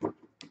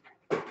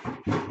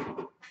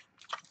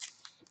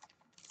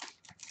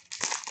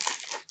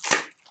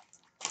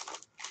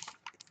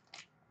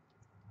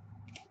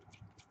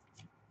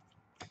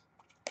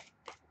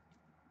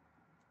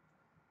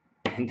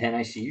 And then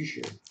I see you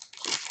sure.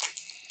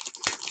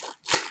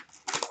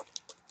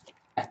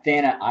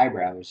 Athena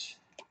Eyebrows.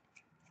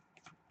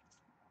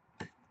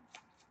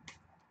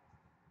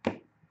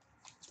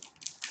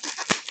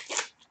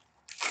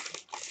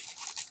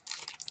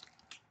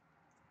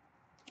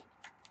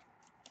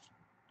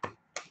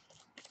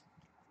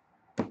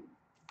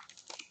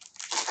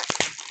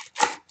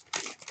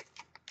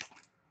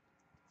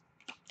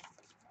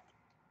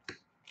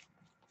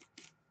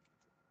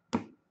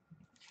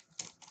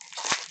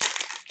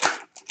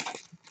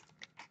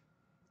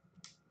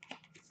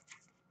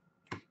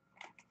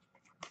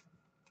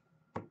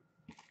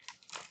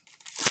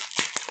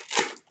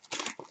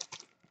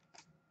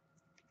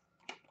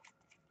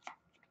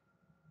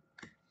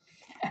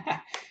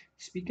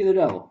 Speak of the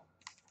devil.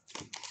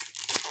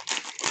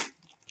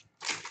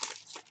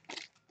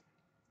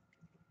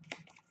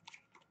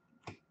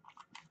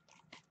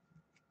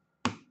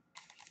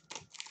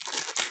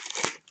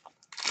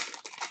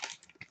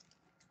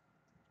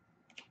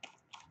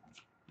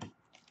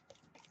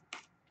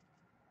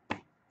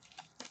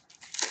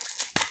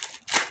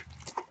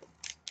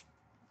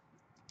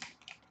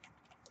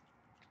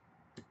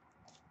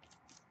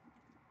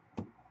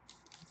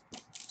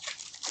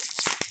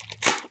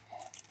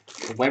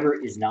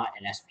 Weber is not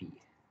an SP.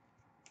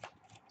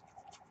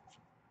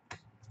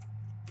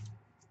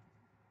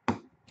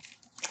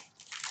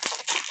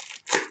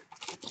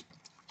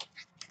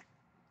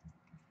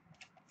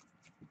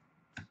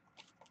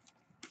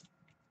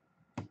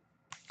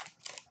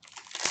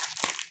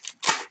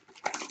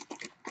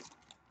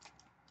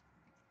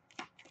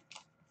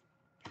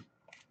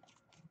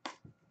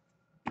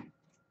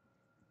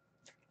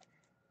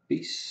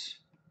 Base.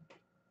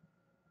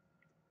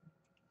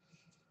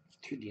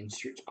 Through the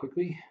inserts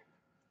quickly.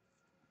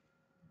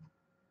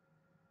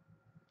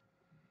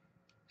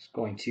 It's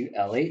going to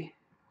LA,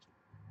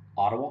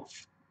 Ottawa,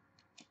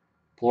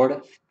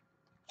 Florida,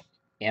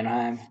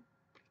 Anaheim,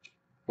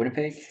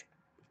 Winnipeg,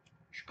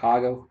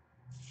 Chicago,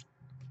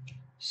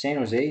 San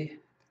Jose,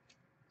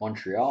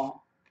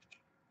 Montreal,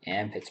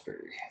 and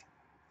Pittsburgh.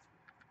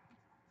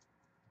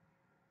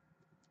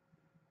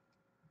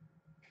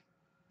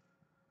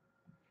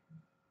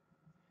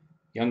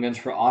 Young Guns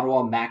for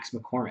Ottawa, Max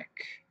McCormick.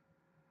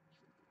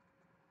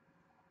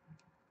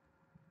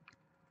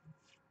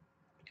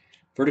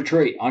 For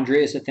Detroit,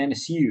 Andreas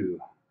Athanasiou.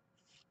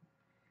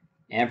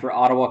 And for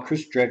Ottawa,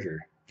 Chris Dredger.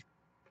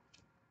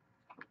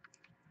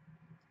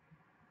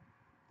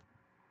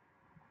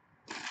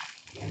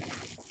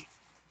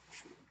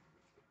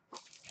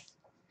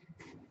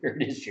 Here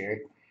it is, Jerry.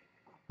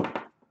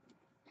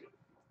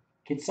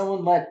 Can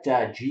someone let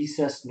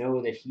Jesus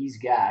know that he's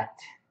got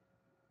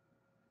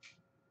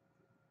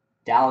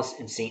Dallas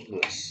and St.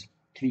 Louis,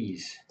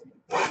 please?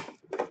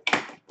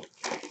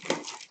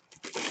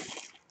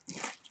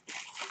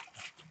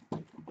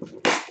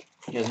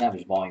 He doesn't have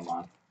his volume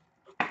on.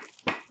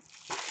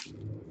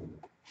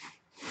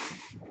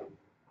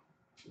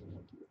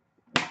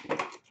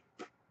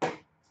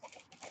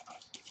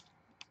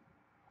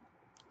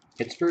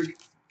 Pittsburgh?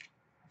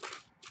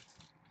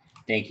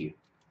 Thank you.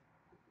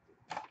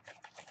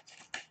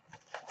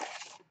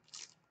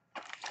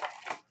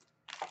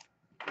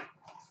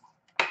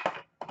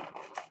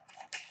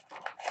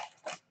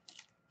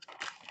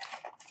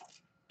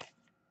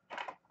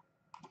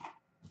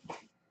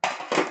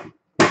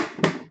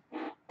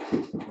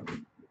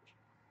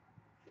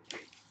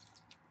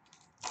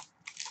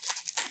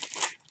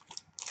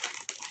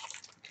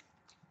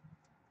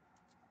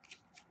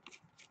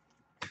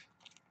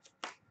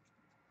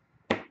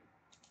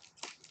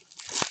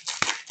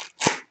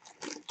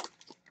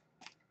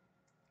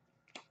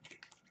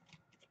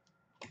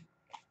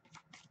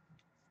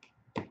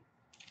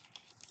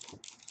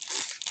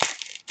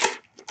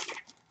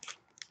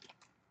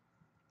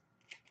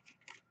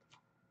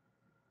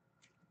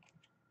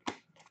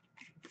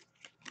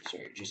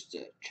 Sorry, just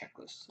a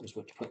checklist. Here's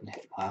what to put in the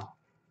hit pile.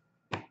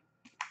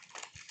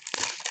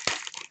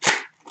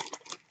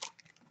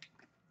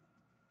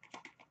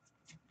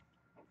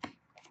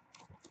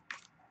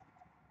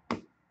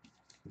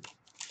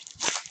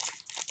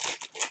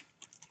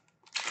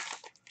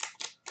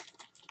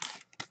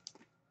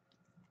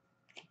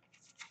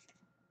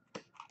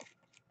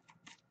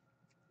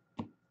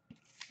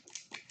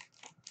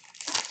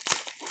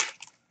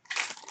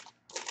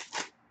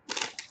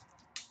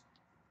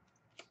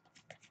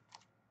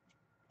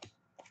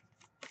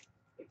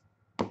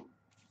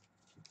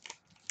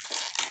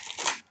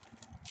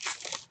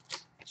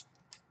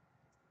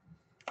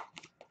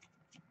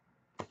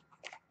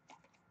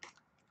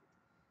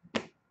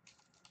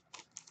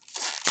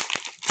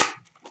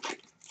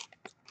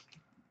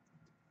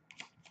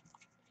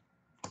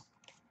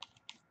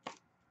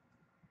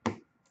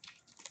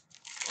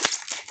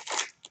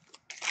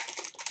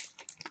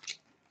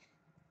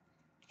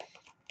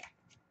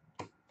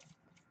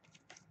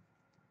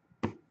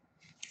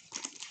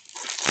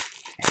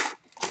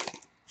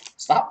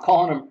 Stop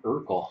calling him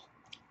Urkel.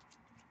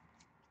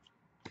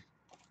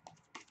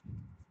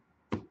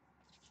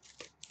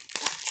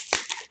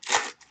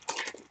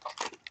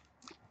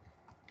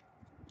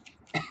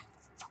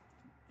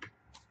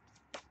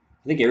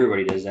 I think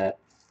everybody does that.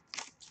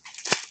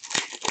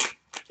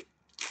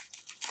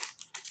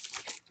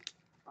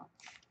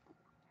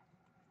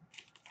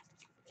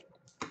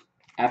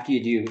 After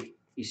you do,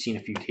 you've seen a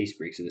few case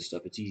breaks of this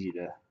stuff, it's easy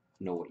to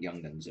know what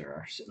Young Guns there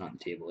are sitting on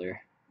the table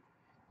there.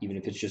 Even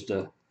if it's just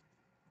a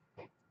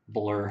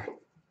blur.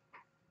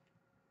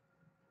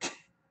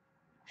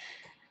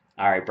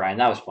 All right, Brian,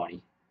 that was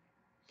funny.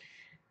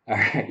 All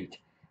right.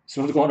 This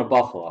one's going to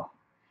Buffalo,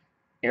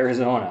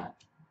 Arizona,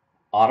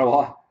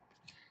 Ottawa,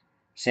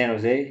 San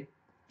Jose,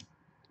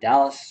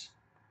 Dallas,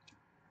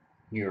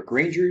 New York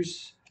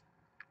Rangers,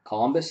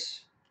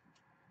 Columbus,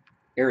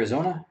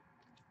 Arizona,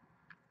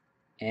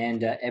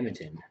 and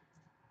Edmonton.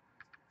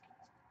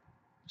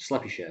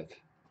 Slepyshev,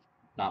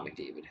 not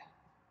McDavid.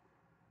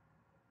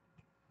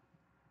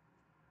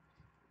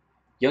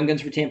 Young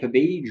Guns for Tampa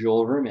Bay,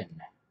 Joel Herman.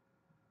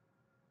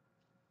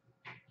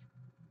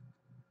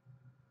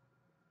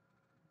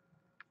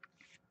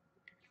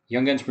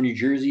 Young Guns for New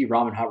Jersey,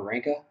 Roman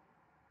Habarenka.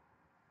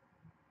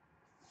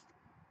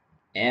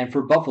 And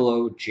for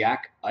Buffalo,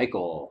 Jack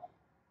Eichel.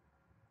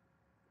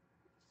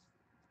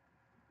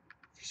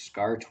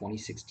 Scar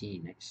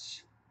 2016,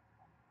 nice.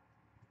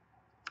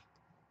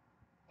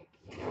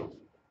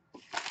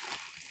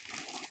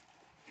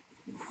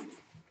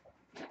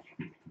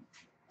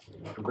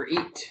 Number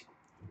 8.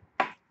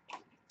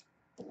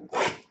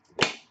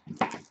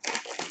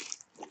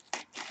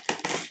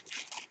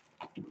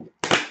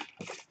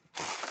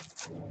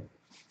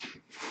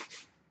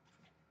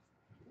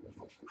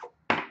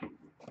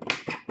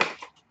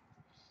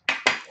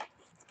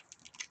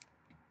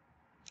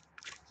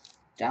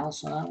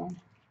 Dallas on that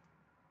one.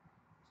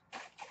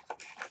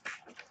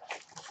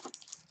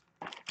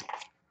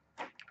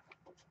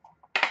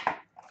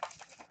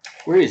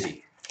 Where is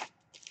he?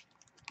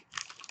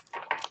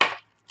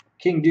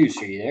 King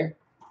Deuce, are you there?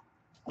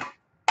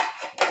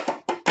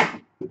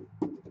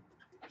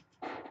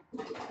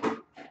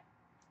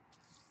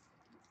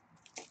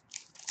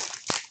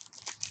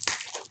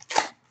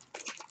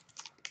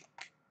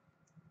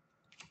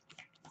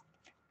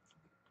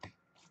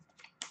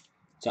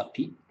 What's up,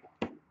 Pete?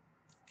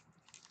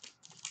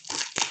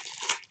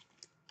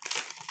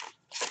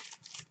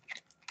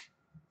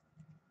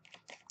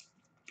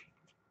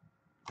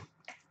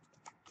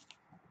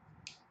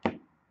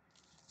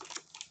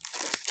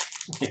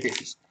 There he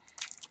is.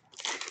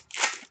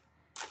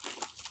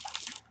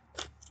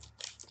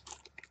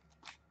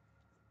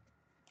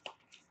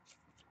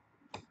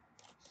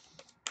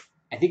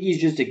 I think he's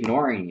just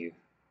ignoring you.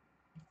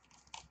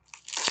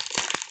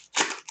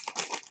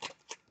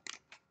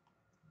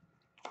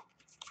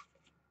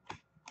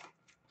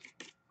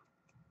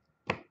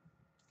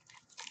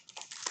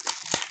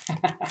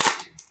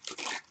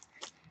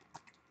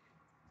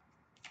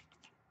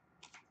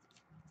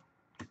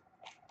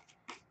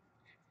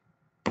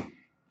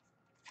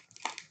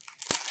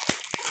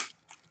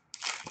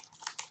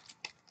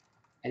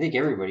 I think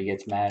everybody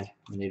gets mad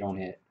when they don't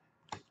hit.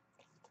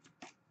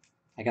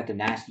 I got the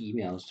nasty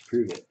emails to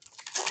prove it,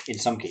 in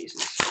some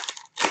cases.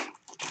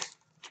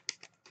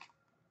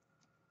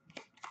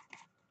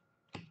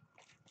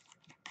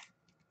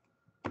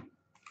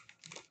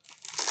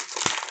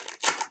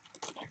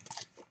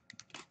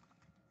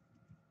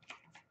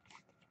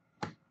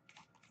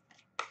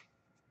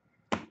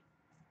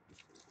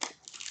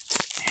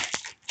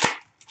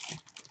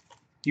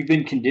 You've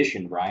been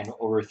conditioned, Ryan,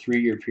 over a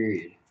 3-year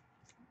period.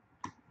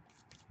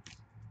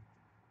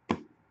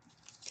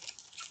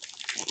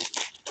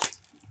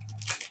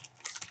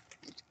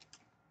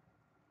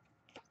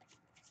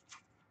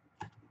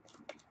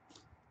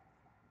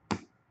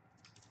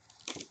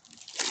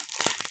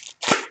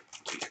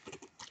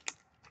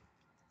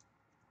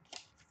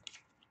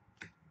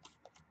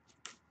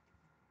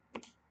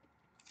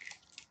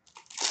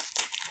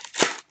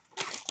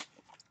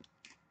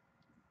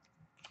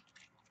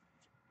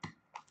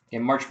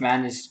 And March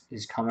Madness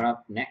is coming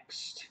up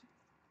next.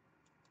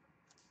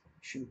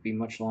 Shouldn't be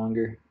much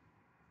longer.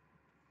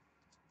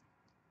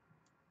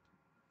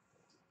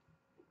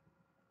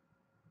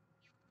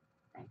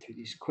 Run through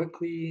these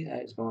quickly.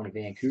 That is going to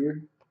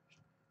Vancouver,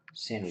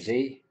 San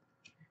Jose,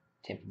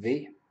 Tampa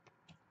Bay,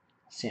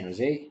 San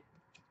Jose,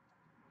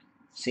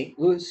 St.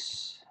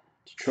 Louis,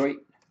 Detroit,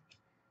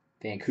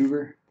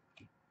 Vancouver,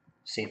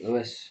 St.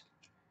 Louis,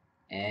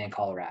 and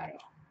Colorado.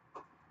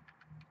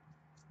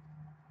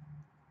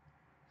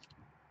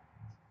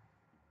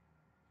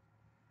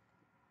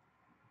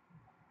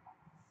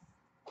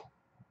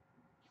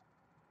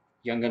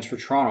 Young Guns for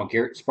Toronto,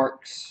 Garrett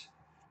Sparks.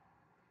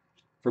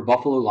 For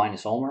Buffalo,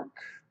 Linus Ullmark.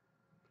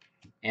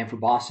 And for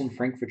Boston,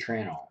 Frank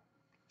Vatrano.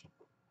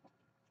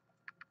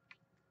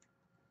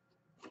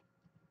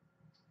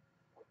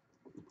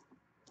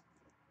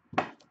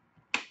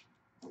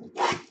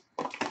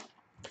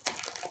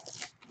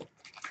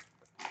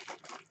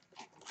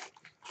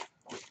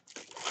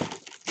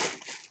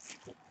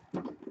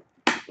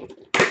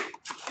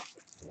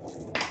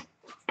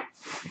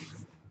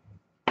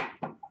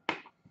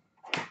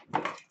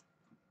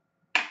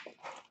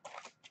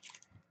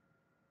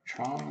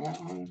 Toronto, that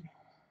one.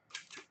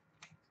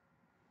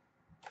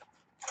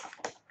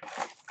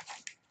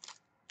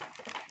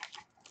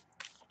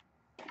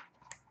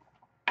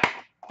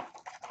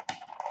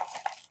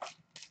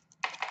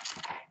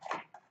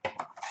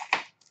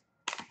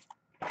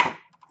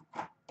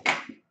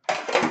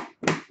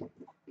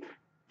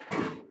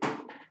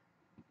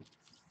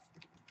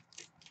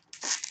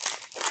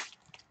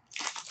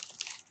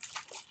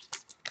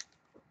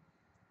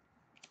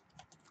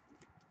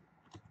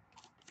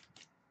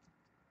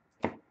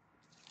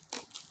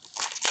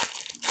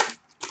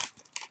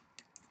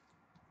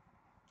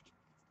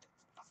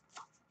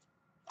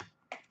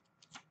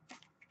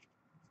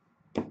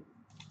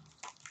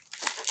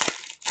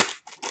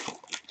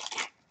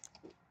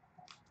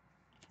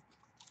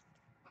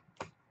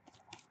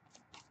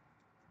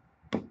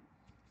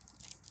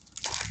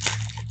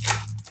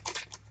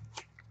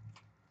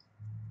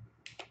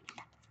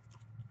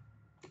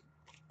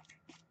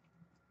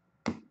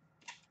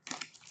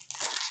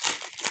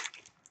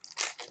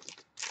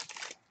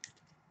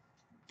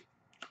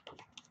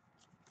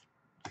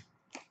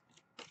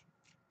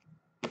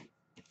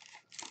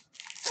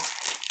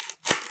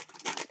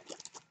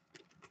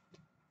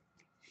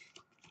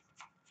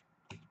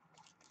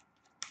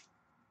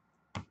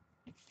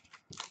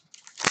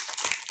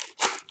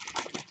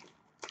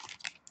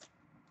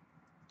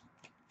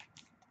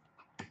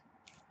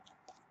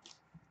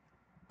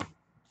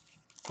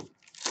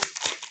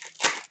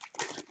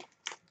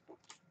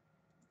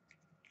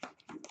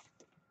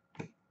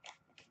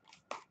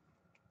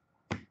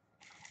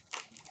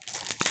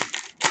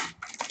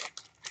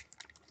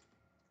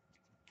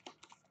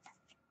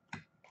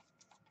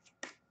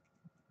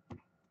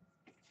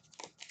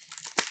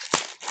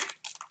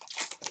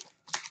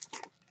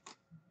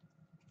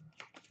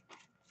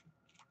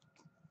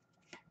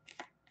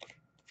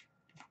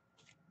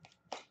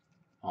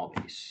 all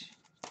base.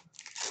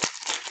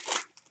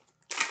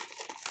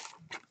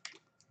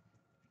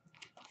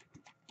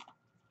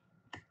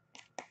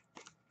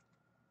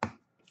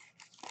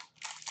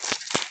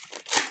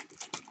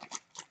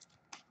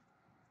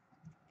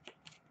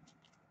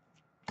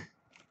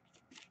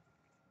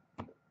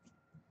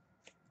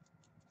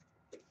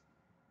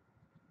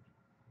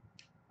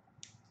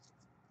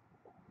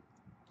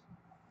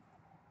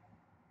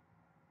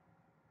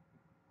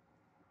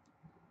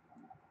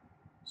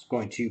 It's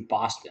going to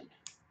Boston,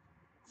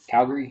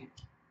 Calgary,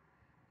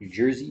 New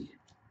Jersey,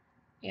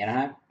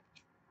 Anaheim,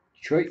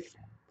 Detroit,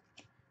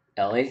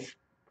 LA,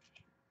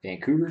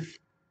 Vancouver,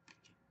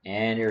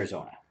 and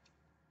Arizona.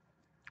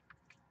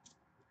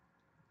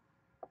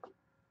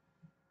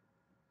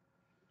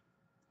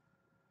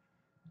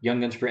 Young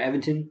Guns for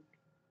Edmonton,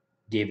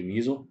 David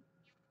Musil.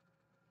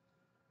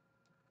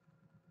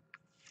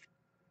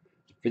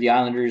 For the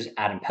Islanders,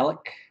 Adam Pelech.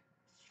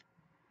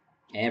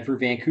 And for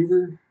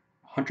Vancouver,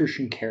 Hunter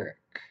Shinkaruk.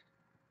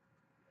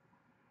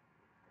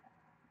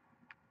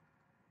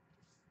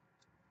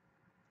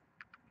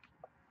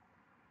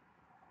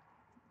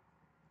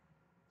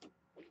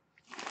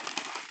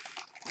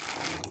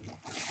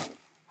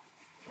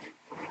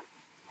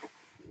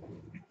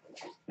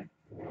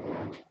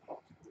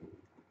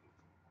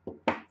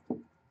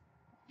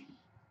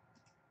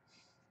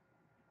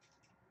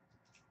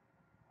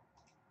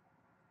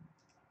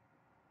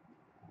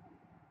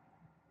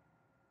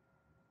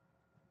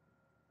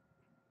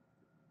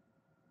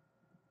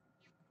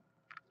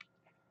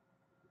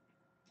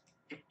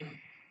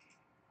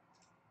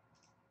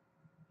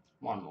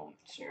 One moment,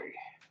 sorry.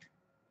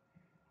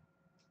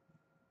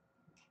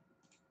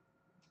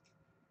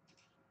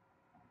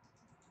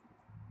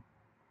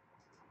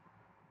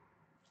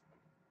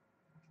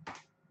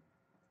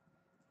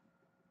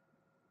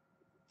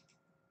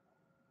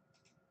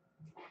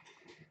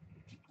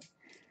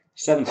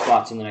 Seven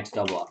spots in the next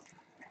double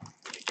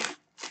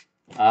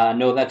up.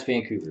 No, that's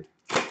Vancouver.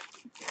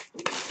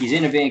 He's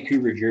in a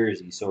Vancouver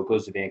jersey, so it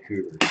goes to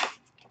Vancouver.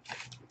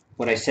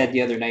 What I said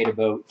the other night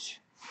about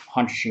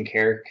Hunter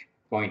Shinkaruk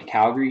going to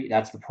Calgary,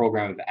 that's the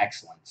program of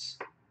excellence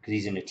because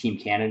he's in a Team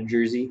Canada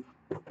jersey.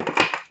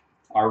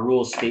 Our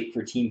rules state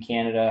for Team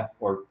Canada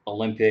or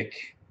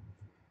Olympic,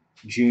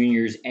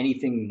 juniors,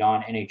 anything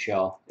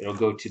non-NHL, it'll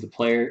go to the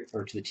player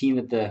or to the team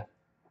that the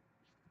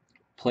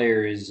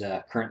player is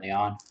currently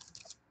on,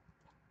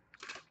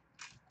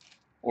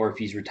 or if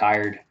he's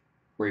retired,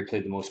 where he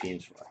played the most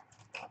games for.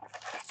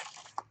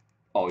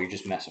 Oh, you're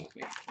just messing with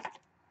me.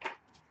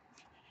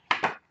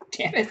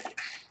 Damn it.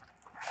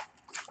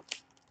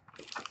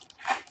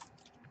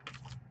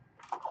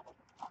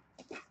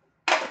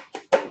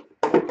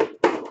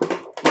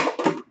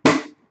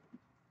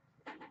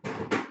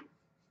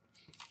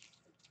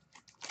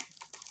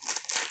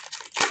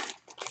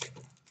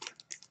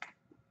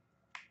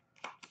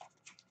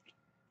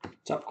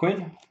 What's up,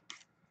 Quinn?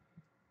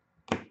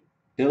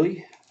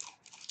 Billy?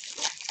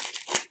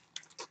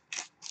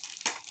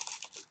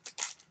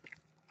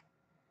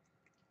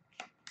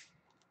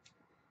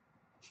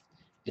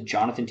 The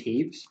Jonathan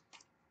Toews?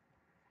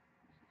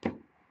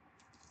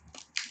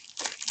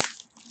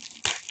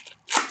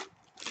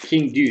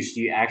 King Deuce,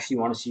 do you actually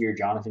want to see your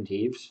Jonathan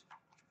Toews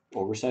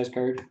oversized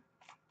card?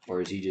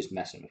 Or is he just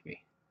messing with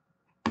me?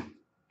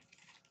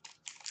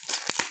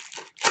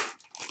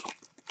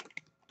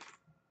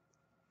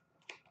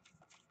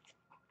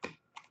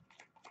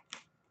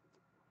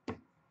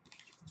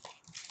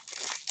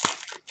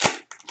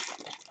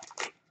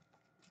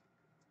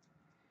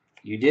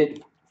 You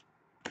did.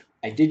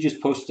 I did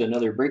just post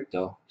another break,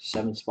 though.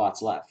 7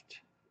 spots left.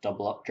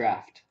 Double up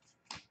draft.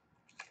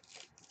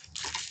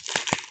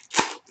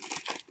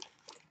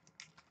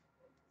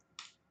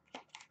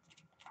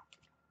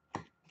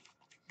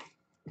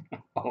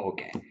 Oh,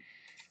 okay.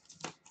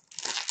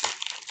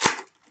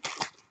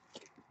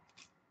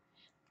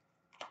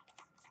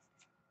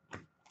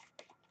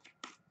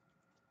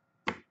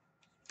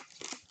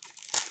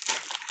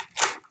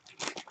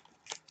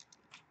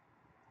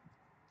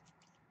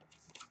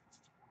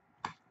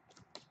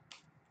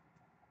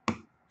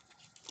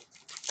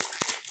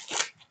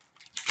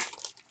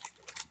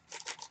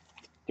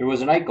 There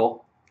was an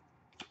Eichel.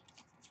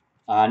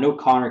 No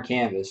Connor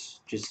Canvas,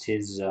 just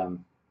his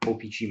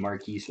OPG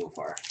marquee so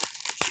far.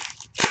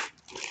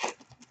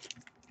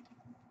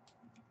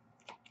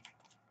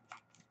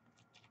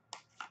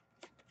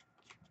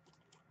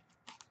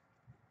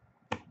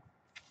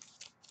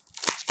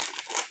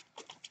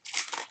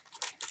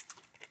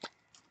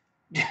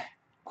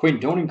 Quinn,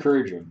 don't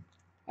encourage him.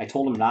 I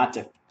told him not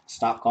to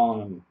stop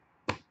calling him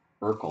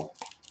Urkel.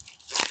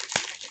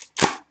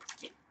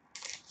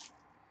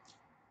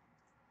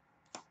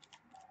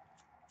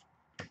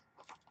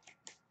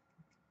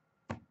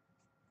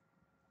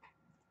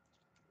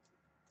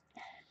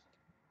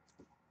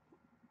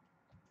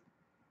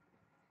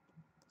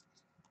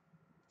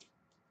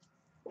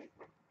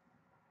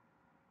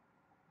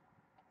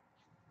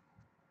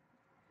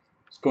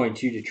 It's going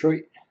to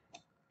Detroit,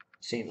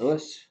 St.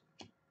 Louis,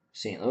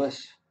 St.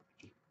 Louis,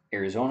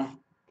 Arizona,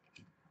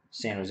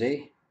 San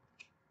Jose,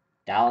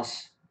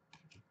 Dallas,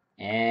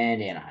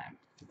 and Anaheim.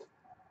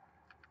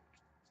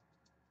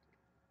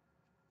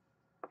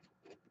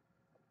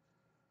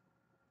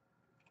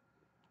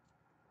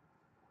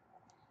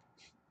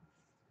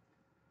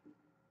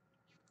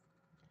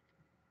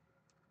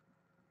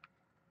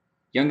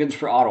 Young Guns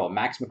for Ottawa,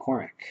 Max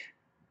McCormick.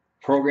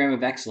 Program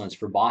of Excellence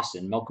for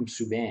Boston, Malcolm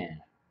Subban.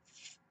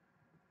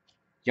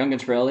 Young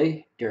Guns for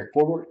LA, Derek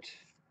Forbort.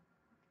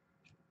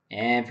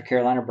 And for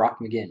Carolina, Brock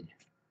McGinn.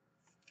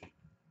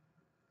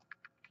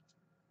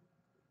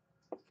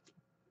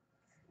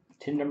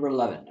 Tin number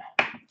 11.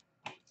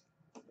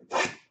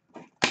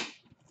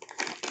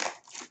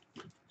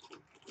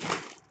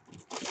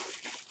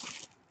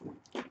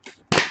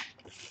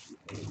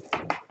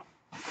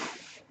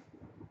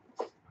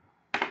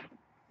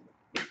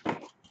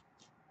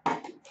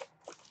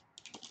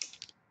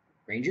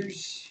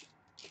 Rangers.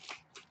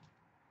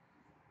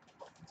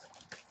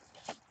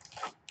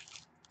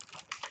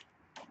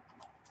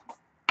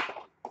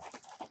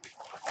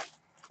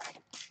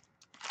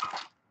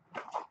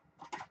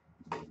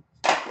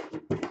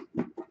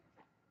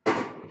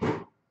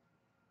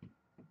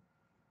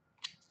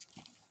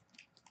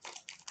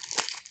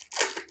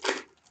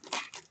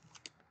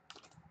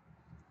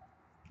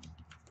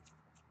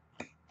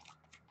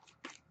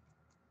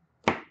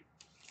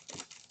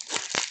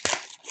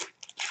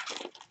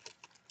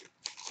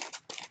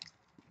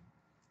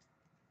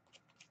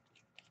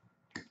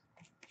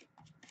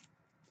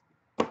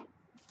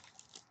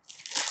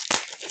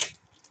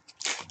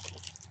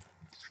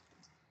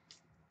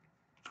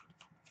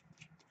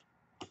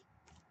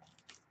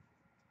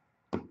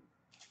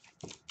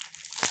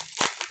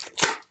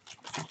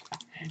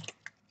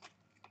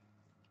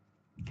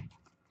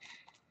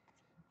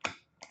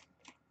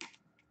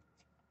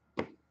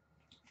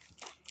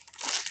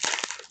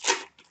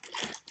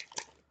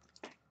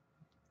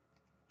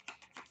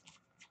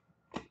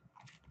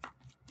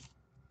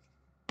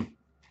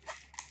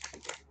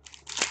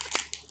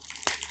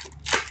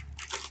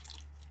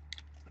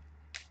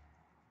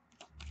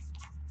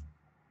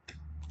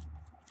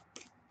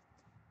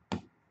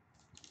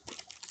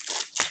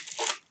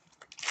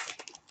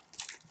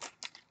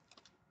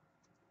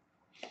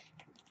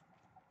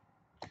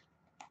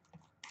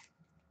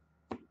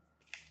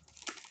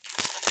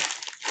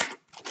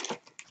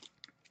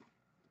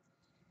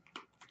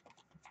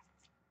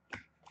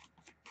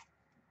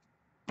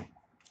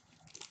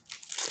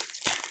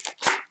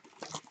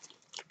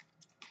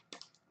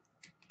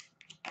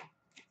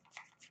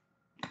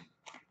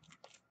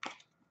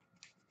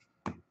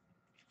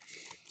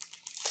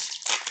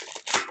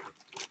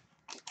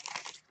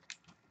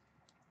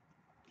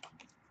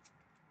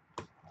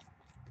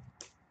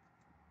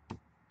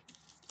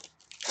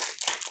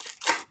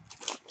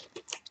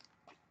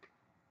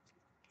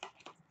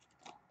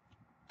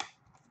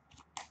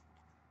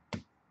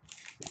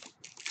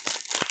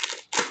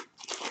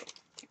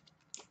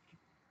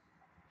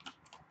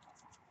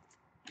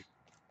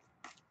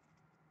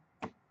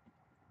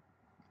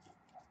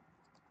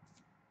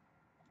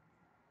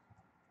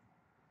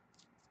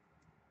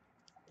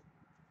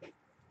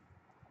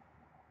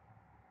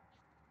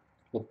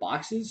 What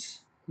boxes?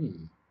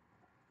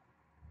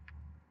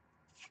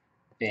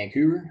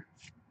 Vancouver,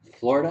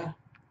 Florida,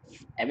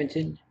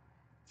 Edmonton,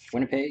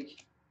 Winnipeg.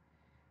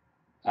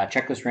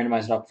 Checklist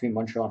randomized up between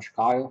Montreal and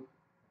Chicago.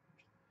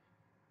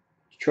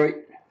 Detroit,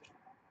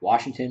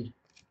 Washington,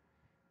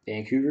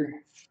 Vancouver,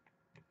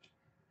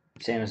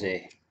 San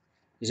Jose.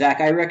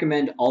 Zach, I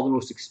recommend all the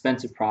most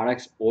expensive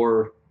products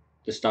or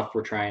the stuff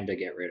we're trying to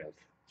get rid of.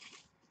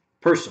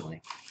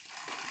 Personally.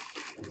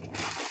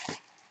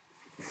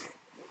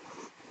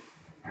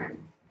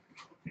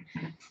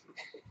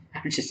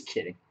 I'm just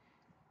kidding.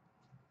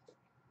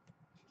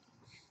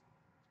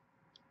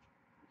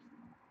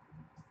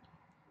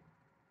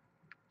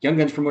 Young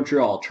Guns for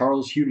Montreal,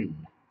 Charles Hudon.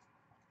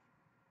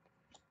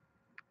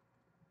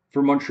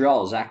 For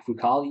Montreal, Zach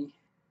Fucali.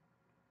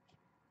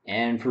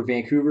 And for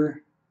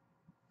Vancouver,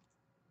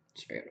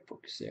 sorry, I gotta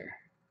focus there.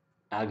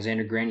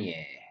 Alexander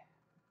Grenier.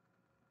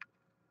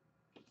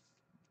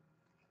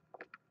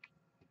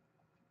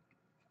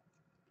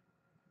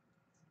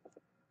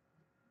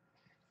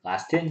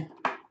 Last 10.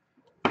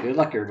 Good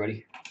luck,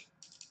 everybody.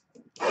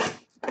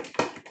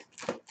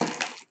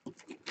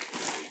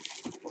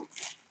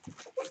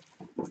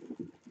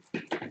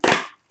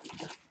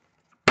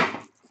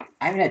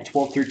 I haven't had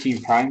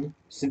 12-13 Prime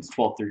since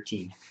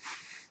 12-13.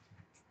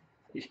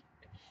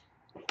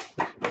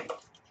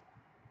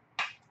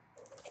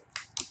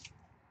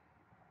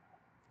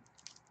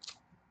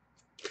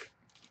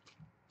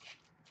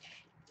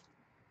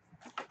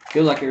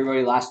 Good luck,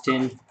 everybody. Last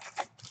 10.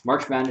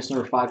 March Madness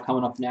number 5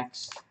 coming up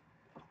next.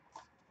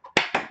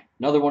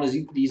 Another one of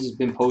these has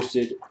been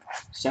posted.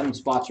 7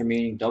 spots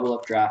remaining. Double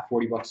up draft.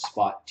 $40 a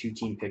spot. 2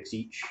 team picks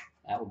each.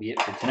 That will be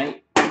it for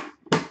tonight.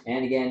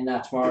 And again,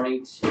 tomorrow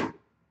night,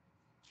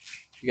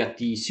 we got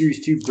the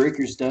Series 2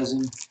 Breakers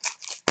Dozen,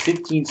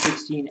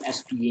 15-16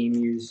 SP Game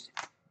Used,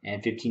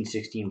 and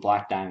 15-16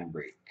 Black Diamond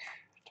Break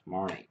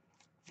tomorrow night.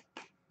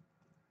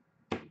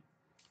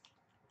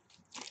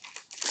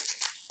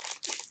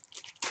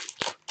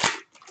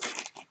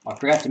 I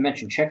forgot to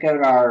mention, check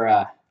out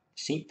our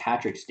St.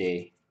 Patrick's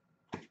Day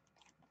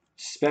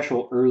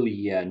special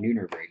early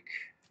nooner break.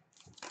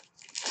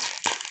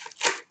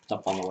 It's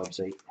up on the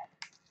website.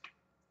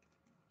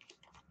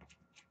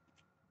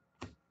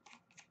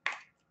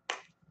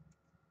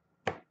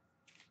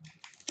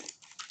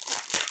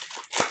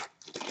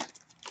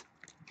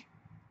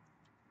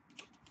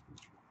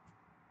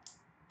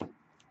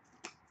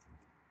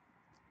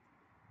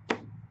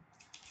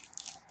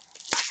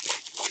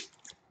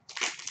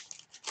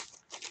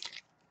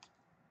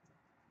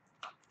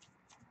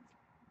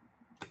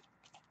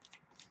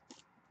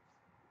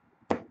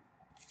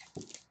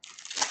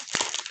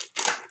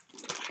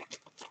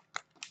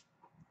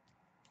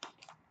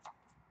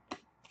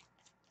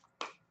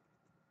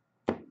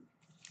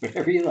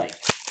 Whatever you like.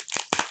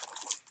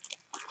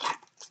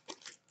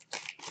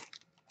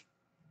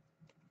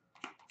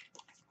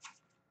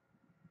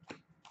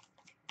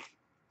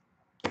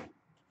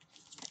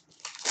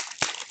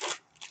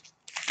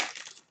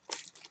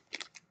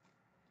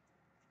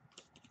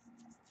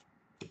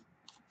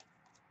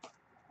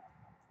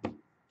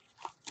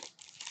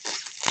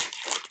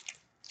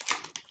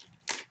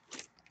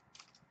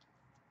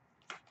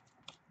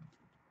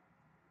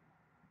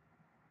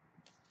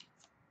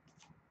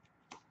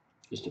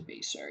 Just a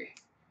base, sorry.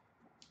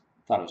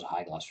 Thought it was a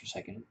high gloss for a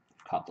second.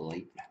 Caught the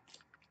light.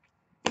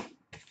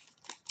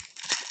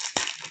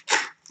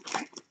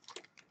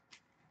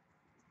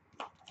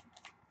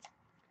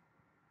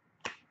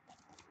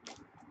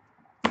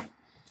 Of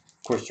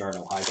course, there are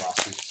no high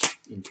glosses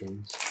in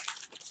tins.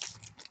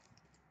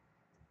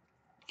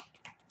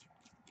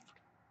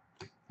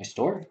 My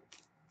store?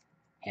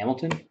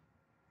 Hamilton?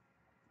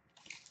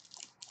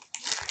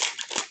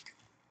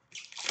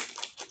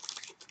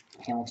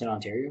 Hamilton,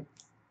 Ontario?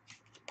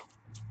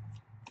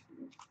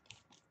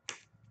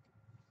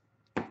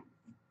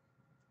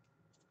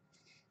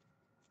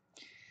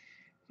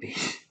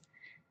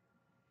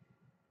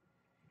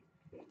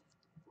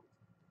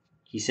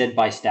 He said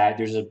by stab.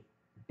 There's a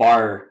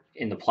bar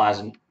in the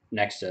plaza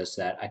next to us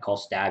that I call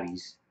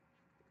Stabbies.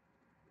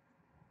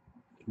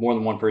 More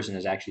than one person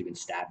has actually been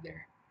stabbed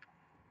there.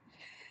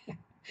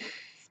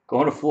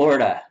 Going to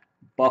Florida,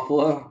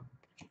 Buffalo,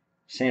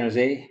 San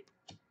Jose,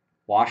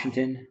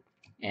 Washington,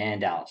 and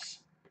Dallas.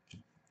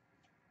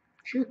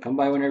 Sure, come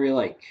by whenever you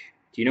like.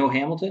 Do you know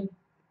Hamilton?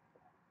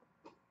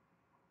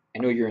 I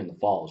know you're in the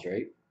Falls,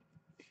 right?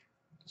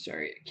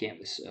 Sorry,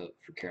 canvas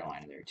for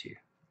Carolina there too.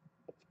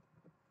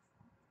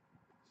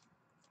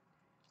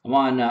 I'm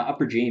on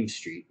Upper James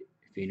Street,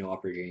 if you know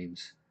Upper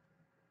James.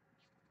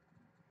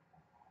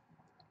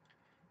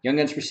 Young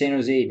Guns for San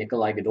Jose,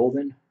 Nikolai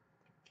Godolbin.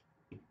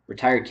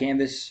 Retired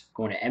Canvas,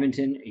 going to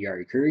Edmonton,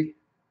 Yari Curry.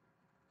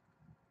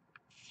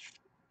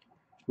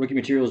 Rookie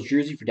Materials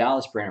Jersey for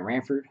Dallas, Brandon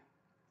Ranford.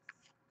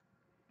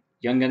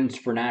 Young Guns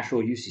for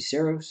Nashville, UC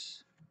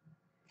Saros.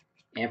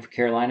 And for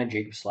Carolina,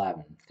 Jacob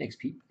Slavin. Thanks,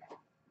 Pete.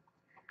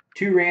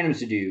 2 randoms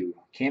to do.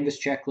 Canvas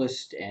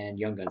checklist and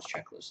Young Guns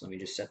checklist. Let me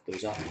just set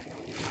those up.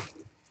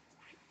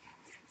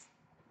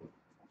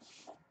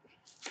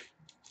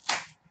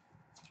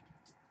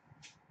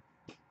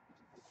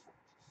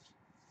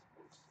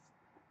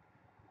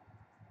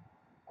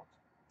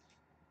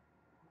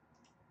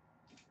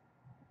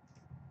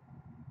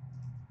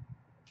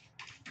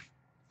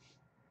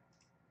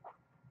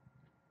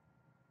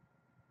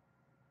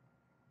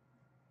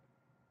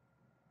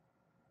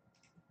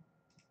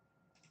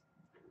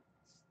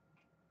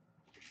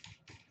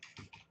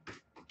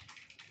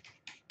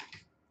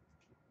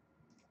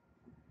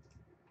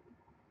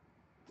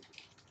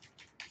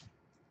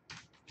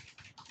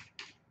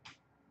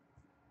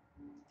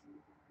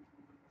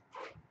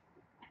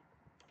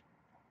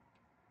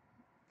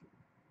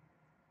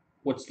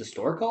 What's the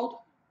store called?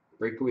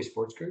 Breakaway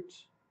Sports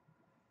Cards?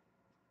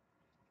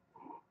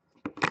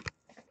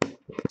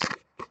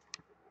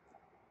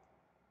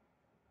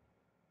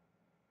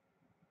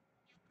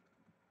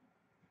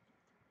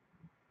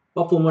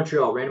 Buffalo,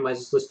 Montreal. Randomize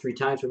this list 3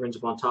 times. Whoever ends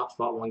up on top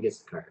spot 1 gets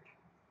the card.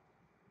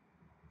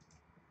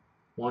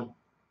 1,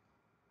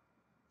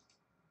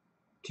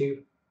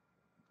 2,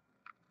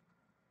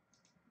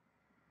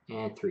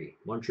 and 3.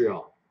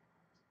 Montreal.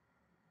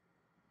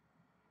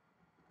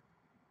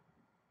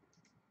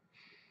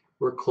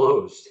 We're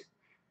closed.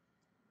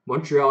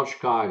 Montreal,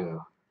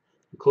 Chicago.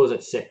 We close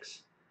at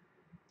 6.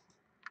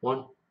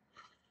 1,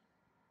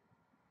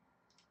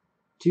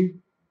 2,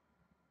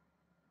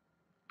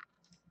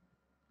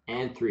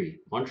 and 3.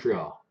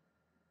 Montreal.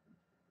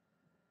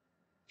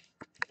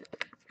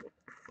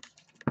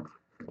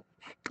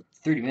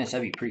 $30,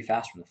 that'd be pretty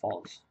fast from the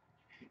Falls.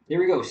 There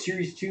we go.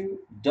 Series 2,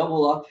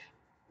 double up.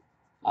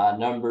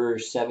 Number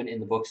 7 in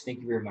the books.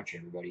 Thank you very much,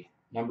 everybody.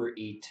 Number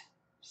 8,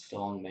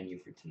 still on the menu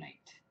for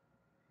tonight.